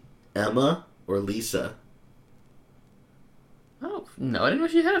 Lily, Emma, or Lisa? Oh, no, I didn't know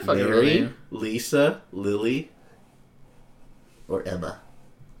she had a fucking real Mary, name. Lisa, Lily, or Emma?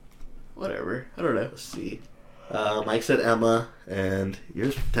 Whatever. I don't know. Let's see. Mike said Emma, and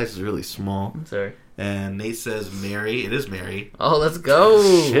your text is really small. I'm sorry. And Nate says Mary. It is Mary. Oh, let's go.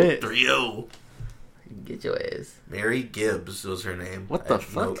 Shit. 3-0. Get your ass. Mary Gibbs was her name. What the I have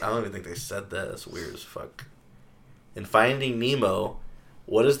fuck? I don't even think they said that. That's weird as fuck. In Finding Nemo,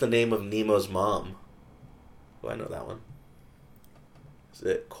 what is the name of Nemo's mom? Oh, I know that one. Is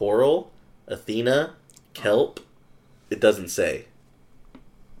it Coral, Athena, Kelp? It doesn't say.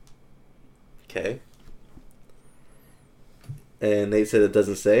 Okay. And they said it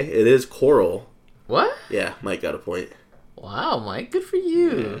doesn't say. It is Coral. What? Yeah, Mike got a point. Wow, Mike, good for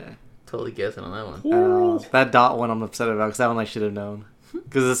you. Yeah. Totally guessing on that one. That dot one I'm upset about because that one I should have known.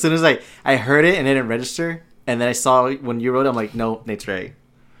 Because as soon as I heard it and it didn't register, and then I saw it when you wrote it, I'm like, no, Nate's right.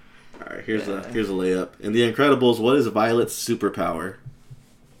 All right, here's a layup. In The Incredibles, what is Violet's superpower?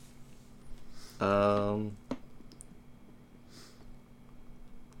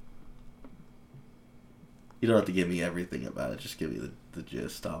 You don't have to give me everything about it. Just give me the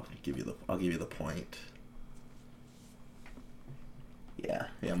gist. I'll give you the point. Yeah,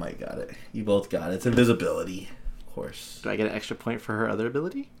 Mike got it. You both got it. It's invisibility, of course. Do I get an extra point for her other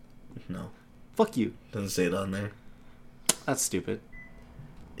ability? No, Fuck you. doesn't say it on there. That's stupid.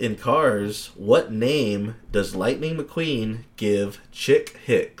 In Cars, what name does Lightning McQueen give Chick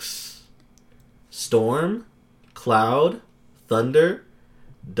Hicks? Storm, Cloud, Thunder,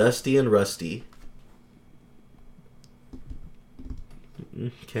 Dusty, and Rusty.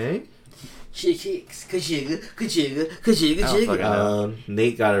 Okay. Chicks, ka-chigga, ka-chigga, ka-chigga, Oh, fuck chigga. it.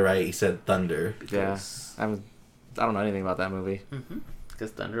 Nate got it right. He said Thunder. Yeah. I don't know anything about that movie.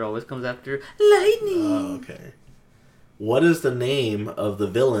 Because thunder always comes after lightning. Oh, okay. What is the name of the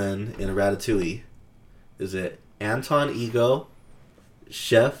villain in Ratatouille? Is it Anton Ego,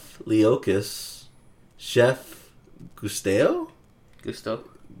 Chef Leocus, Chef Gusteau?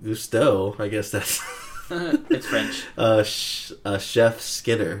 Gusteau, I guess that's... It's French. Chef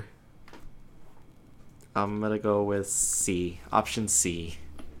Skinner. I'm gonna go with C. Option C.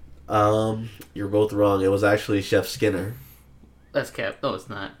 You're both wrong. It was actually Chef Skinner. That's Cap. No, it's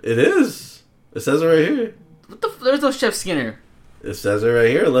not. It is. It says it right here. What the? There's no Chef Skinner. It says it right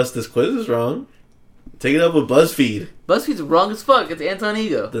here, unless this quiz is wrong. Take it up with BuzzFeed. BuzzFeed's wrong as fuck. It's Anton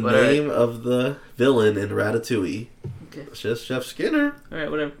Ego. The But name of the villain in Ratatouille. Okay. It's just Chef Skinner. Alright,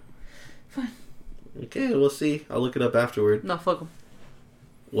 whatever. Okay, we'll see. I'll look it up afterward. No, fuck him.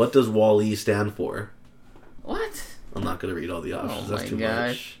 What does Wall-E stand for? What? I'm not going to read all the options. Oh That's my too gosh.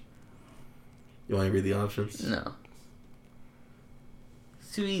 much. You want to read the options? No.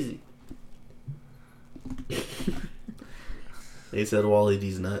 It's too easy. They said Wall-E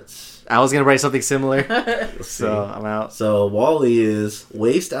D's nuts. I was gonna write something similar, Let's see. so I'm out. So Wall-E is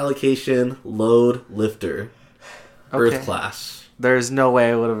waste allocation load lifter. Okay. Earth class. There's no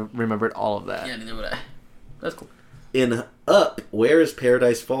way I would have remembered all of that. Yeah, neither would I. That's cool. In Up, where is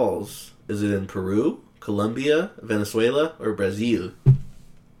Paradise Falls? Is it in Peru, Colombia, Venezuela, or Brazil? I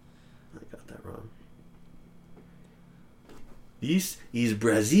got that wrong. This is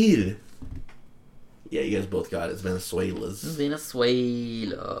Brazil. Yeah, you guys both got it. It's Venezuela's.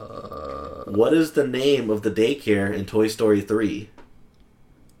 Venezuela. What is the name of the daycare in Toy Story 3?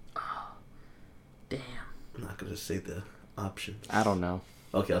 Damn. I'm not going to say the options. I don't know.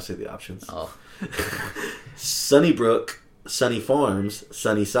 Okay, I'll say the options. Oh. Sunnybrook, Sunny Farms,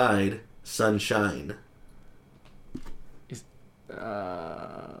 Sunnyside, Sunshine.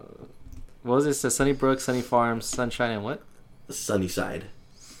 What was it? So Sunnybrook, Sunny Farms, Sunshine, and what? Sunnyside.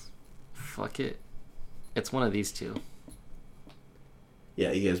 Fuck it. It's one of these two.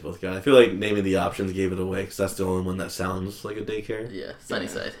 Yeah, you guys both got it. I feel like naming the options gave it away because that's the only one that sounds like a daycare. Yeah,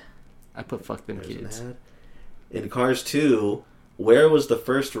 Sunnyside. I put fuck them There's an kids. ad. In Cars 2, where was the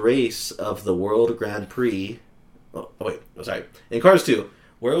first race of the World Grand Prix? Sorry. In Cars 2,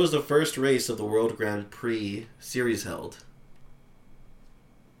 where was the first race of the World Grand Prix series held?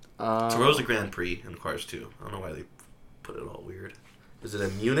 So where was the Grand Prix in Cars 2? I don't know why they put it all weird. Is it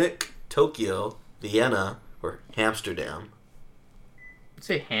in Munich, Tokyo, Vienna, or Amsterdam?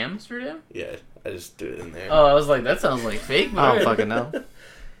 Say Amsterdam? Yeah, I just threw it in there. Oh, I was like, that sounds like fake. I don't fucking know.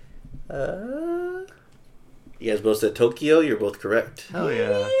 You guys both said Tokyo. You're both correct. Hell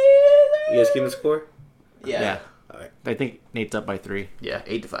yeah. You guys keeping the score? Yeah. Alright. I think Nate's up by 3. Yeah,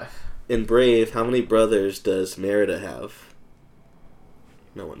 8-5. In Brave, how many brothers does Merida have?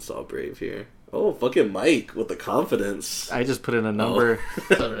 No one saw Brave here. Oh, fucking Mike with the confidence. I just put in a number.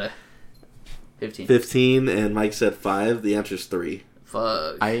 So did I. 15. 15, and Mike said 5. The answer's 3.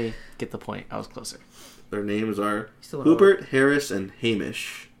 Fuck. I get the point. I was closer. Their names are Still Hubert, Harris, and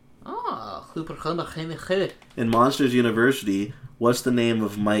Hamish. Ah, super good. In Monsters University, what's the name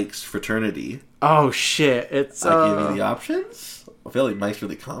of Mike's fraternity? Oh shit! It's I give you the options. I feel like Mike's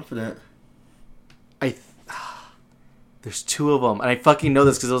really confident. There's 2 of them, and I fucking know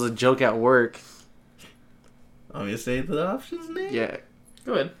this because it was a joke at work. Want me to say the options, Nate? Yeah.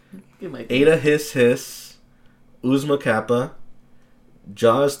 Go ahead. Give my Eta Hiss Hiss, Uzma Kappa,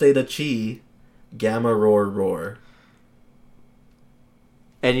 Jaws Theta Chi, Gamma Roar Roar.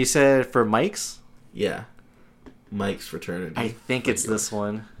 And you said for Mike's? Yeah. Mike's fraternity. I think it's this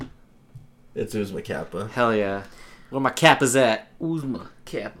one. It's Uzma Kappa. Hell yeah. Where my Kappa's at? Uzma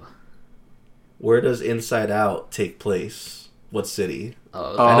Kappa. Where does Inside Out take place? What city?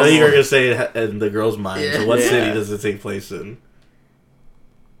 Oh, Oh. I know you were gonna say it in the girl's mind. So what Yeah. city does it take place in?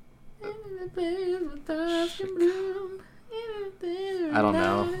 I don't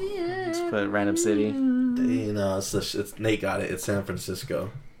know. Let's put random city. You know, it's Nate got it. It's San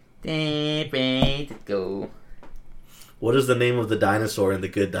Francisco. Go. What is the name of the dinosaur in The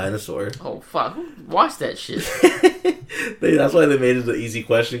Good Dinosaur? Oh fuck! Who watched that shit? That's why they made it an easy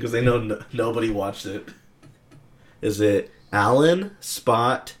question, because they know nobody watched it. Is it Alan,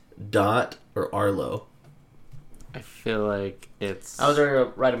 Spot, Dot, or Arlo? I feel like it's. I was ready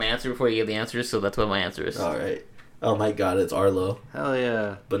to write my answer before you gave the answers, so that's what my answer is. All right. Oh my God, it's Arlo. Hell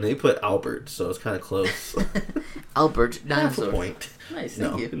yeah. But they put Albert, so it's kind of close. Albert Half a Dinosaur. point. Nice,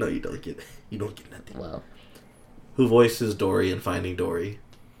 No, thank you. no, you don't get. You don't get nothing. Wow. Who voices Dory in Finding Dory?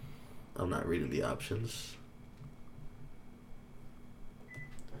 I'm not reading the options.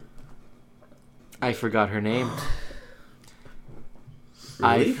 I forgot her name.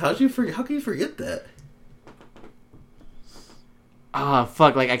 Really? How can you forget that? Ah,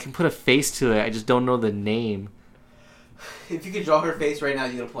 fuck. Like, I can put a face to it. I just don't know the name. If you could draw her face right now,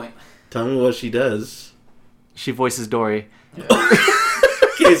 you get a point. Tell me what she does. She voices Dory.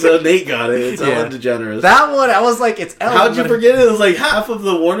 Okay, so Nate got it. It's Yeah. Ellen DeGeneres. That one, I was like, it's Ellen. How'd you but forget it? It was like half of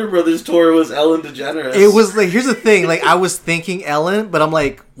the Warner Brothers tour was Ellen DeGeneres. It was like, here's the thing. Like, I was thinking Ellen, but I'm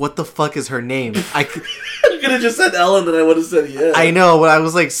like, what the fuck is her name? I could have just said Ellen, and I would have said yeah. I know, but I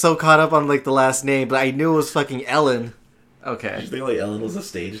was like so caught up on like the last name, but I knew it was fucking Ellen. I Okay. think like Ellen was a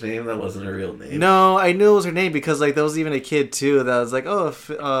stage name. That wasn't her real name. No, I knew it was her name because like there was even a kid too that was like, oh, if,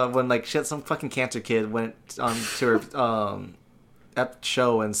 when like she had some fucking cancer kid went on to her at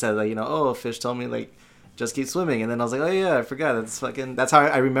show and said like, you know, oh, Fish told me like just keep swimming, and then I was like, oh yeah, I forgot. That's how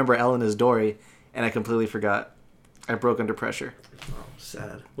I remember Ellen as Dory, and I completely forgot. I broke under pressure. Oh,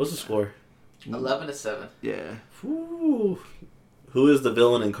 sad. What's the score? 11-7. Yeah. Whew. Who is the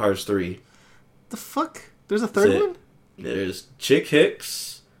villain in Cars 3? The fuck? There's a third it. one? There's Chick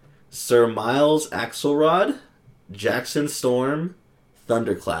Hicks, Sir Miles Axelrod, Jackson Storm,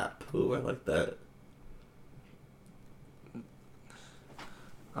 Thunderclap. Ooh, I like that.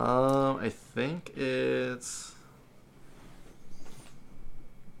 I think it's.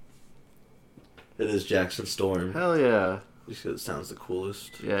 It is Jackson Storm. Hell yeah. Just 'cause it sounds the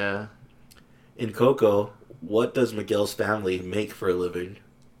coolest. Yeah. In Coco, what does Miguel's family make for a living?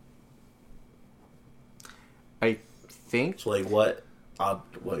 I think. So, like, what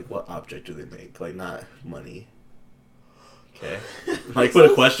object do they make? Like, not money. Okay. Like, put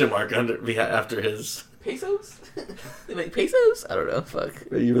a question mark after his. Pesos? They make pesos? I don't know. Fuck.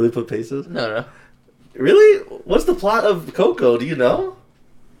 You really put pesos? No. Really? What's the plot of Coco? Do you know?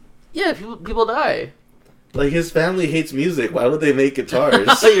 Yeah, people die. Like, his family hates music. Why would they make guitars?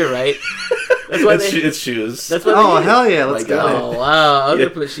 Oh, you're right. That's why it's shoes. That's what Oh, they did. hell yeah, let's My go. God. Oh wow! I was Yeah.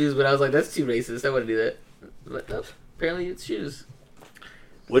 gonna put shoes, but I was like, that's too racist. I wouldn't do that. But no, apparently it's shoes.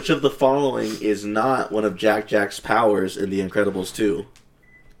 Which of the following is not one of Jack's powers in The Incredibles 2?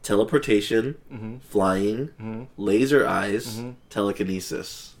 Teleportation, Mm-hmm. flying, Mhm. laser eyes, Mhm.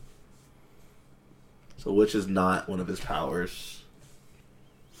 telekinesis. So which is not one of his powers?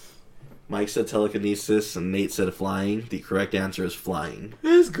 Mike said telekinesis and Nate said flying. The correct answer is flying.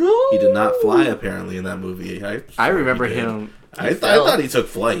 Let's go. He did not fly apparently in that movie. I remember he did. him. I fell. thought he took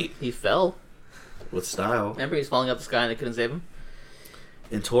flight He fell. with style. Remember, he's falling out the sky and they couldn't save him.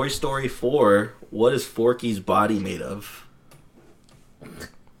 In Toy Story 4, what is Forky's body made of?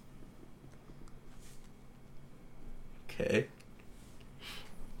 Okay.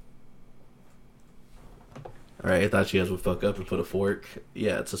 Alright, I thought you guys would fuck up and put a fork.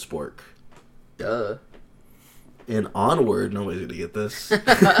 Yeah, it's a spork. Duh. In Onward, nobody's gonna get this.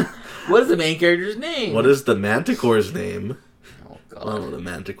 What is the main character's name? What is the Manticore's name? Oh I don't know god. what a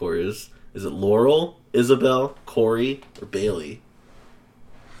Manticore is. Is it Laurel, Isabel, Corey, or Bailey?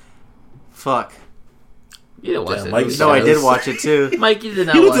 Fuck. You didn't watch Damn, that Mike movie. No, I did Yes. watch it too. Mike, you did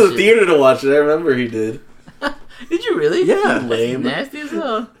not He went watch to the it. theater to watch it. I remember he did. Did you really? Yeah. Lame. Nasty as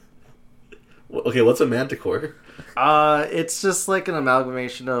hell. Okay, what's a Manticore? It's just like an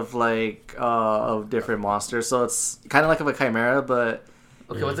amalgamation of like of different monsters. So it's kind of like a chimera, but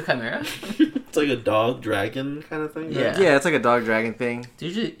Okay, what's a chimera? It's like a dog dragon kind of thing. Yeah. yeah, it's like a dog dragon thing.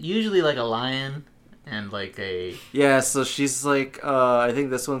 It's usually like a lion and like a Yeah, so she's like I think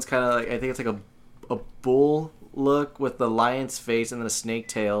this one's kind of like I think it's like a bull look with the lion's face and then a snake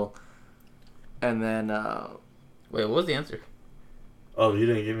tail, and then wait. What was the answer? Oh, you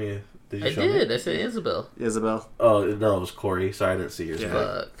didn't give me a... Did you I show did. me? I said Isabel. Isabel. Oh, no, it was Corey. Sorry, I didn't see yours. Yeah.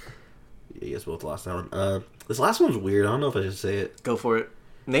 Fuck. Yeah, you guys both lost that one. This last one's weird. I don't know if I should say it. Go for it.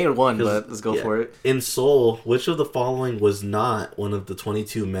 Name one, but let's go for it. In Soul, which of the following was not one of the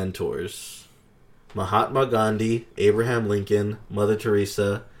 22 mentors? Mahatma Gandhi, Abraham Lincoln, Mother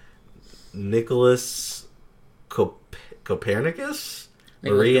Teresa, Nicholas Copernicus,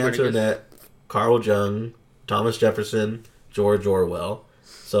 Marie Antoinette, Carl Jung, Thomas Jefferson, George Orwell.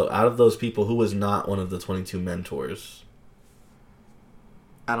 So out of those people, who was not one of the 22 mentors?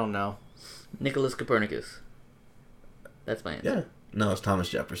 I don't know. Nicholas Copernicus. That's my answer. Yeah. No, it's Thomas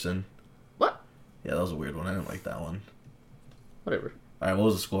Jefferson. What? Yeah, that was a weird one. I didn't like that one. Whatever. All right, what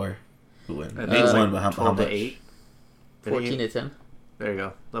was the score? Who won? I think it was won, like but how 12 to much? 8. 14 to 10. There you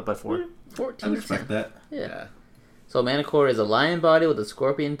go. Up by 4. 14 I to respect 10. that. Yeah. So Manticore is a lion body with a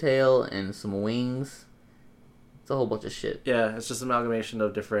scorpion tail and some wings. It's a whole bunch of shit. Yeah, it's just an amalgamation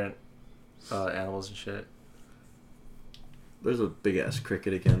of different animals and shit. There's a big ass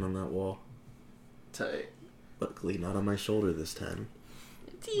cricket again on that wall. Tight. Luckily, not on my shoulder this time.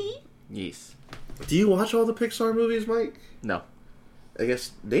 Yes. Do you watch all the Pixar movies, Mike? No. I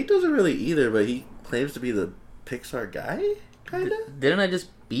guess Nate doesn't really either, but he claims to be the Pixar guy, kinda. Didn't I just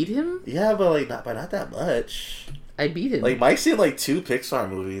beat him? Yeah, but like not that much. I beat him. Like Mike's seen like 2 Pixar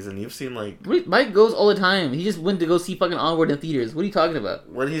movies, and you've seen like Mike goes all the time. He just went to go see fucking Onward in theaters. What are you talking about?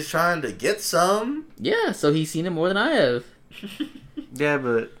 when he's trying to get some. Yeah, so he's seen it more than I have. Yeah,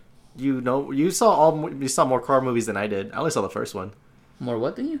 but you saw more car movies than I did. I only saw the first one. More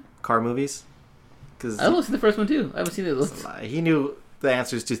what than you? Car movies. Because I only seen the first one too. I haven't seen it. he knew the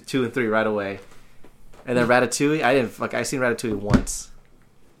answers to 2 and 3 right away. And then Ratatouille, I seen Ratatouille once.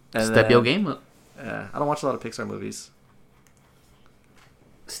 And Step your game up. Yeah, I don't watch a lot of Pixar movies.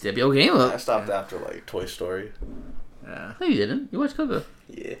 Step your game I up. stopped after like Toy Story. Yeah. No, you didn't. You watched Coco.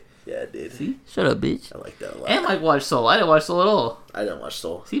 Yeah, I did. See? Shut up, bitch. I like that a lot. And Mike watched Soul. I didn't watch Soul at all. I didn't watch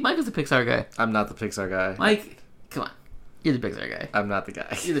Soul. See, Mike is a Pixar guy. I'm not the Pixar guy. Mike, come on. You're the Pixar guy. I'm not the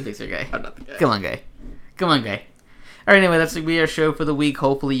guy. You're the Pixar guy. I'm not the guy. Come on, guy. Come on, guy. All right, anyway, that's going to be our show for the week.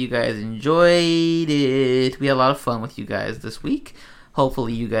 Hopefully you guys enjoyed it. We had a lot of fun with you guys this week.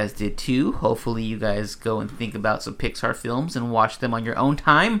 Hopefully you guys did too. Hopefully you guys go and think about some Pixar films and watch them on your own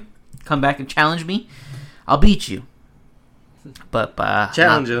time. Come back and challenge me. I'll beat you. But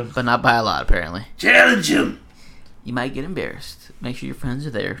Challenge him. But not by a lot, apparently. Challenge him! You might get embarrassed. Make sure your friends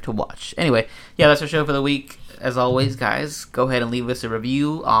are there to watch. Anyway, yeah, that's our show for the week. As always, guys, go ahead and leave us a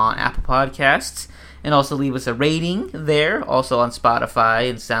review on Apple Podcasts. And also leave us a rating there. Also on Spotify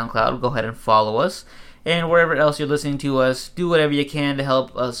and SoundCloud. Go ahead and follow us. And wherever else you're listening to us, do whatever you can to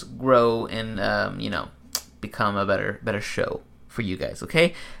help us grow and, become a better show for you guys,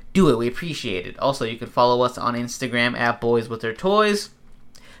 okay? Do it. We appreciate it. Also, you can follow us on Instagram at Boys With Their Toys.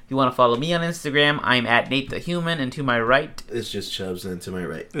 If you want to follow me on Instagram, I'm at Nate the Human, and to my right... It's just Chubbs, and to my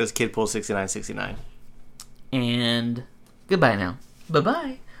right. It was Kidpool6969. And goodbye now.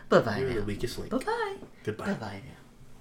 Bye-bye. Bye-bye You're now. the weakest link. Bye-bye. Goodbye. Bye-bye now.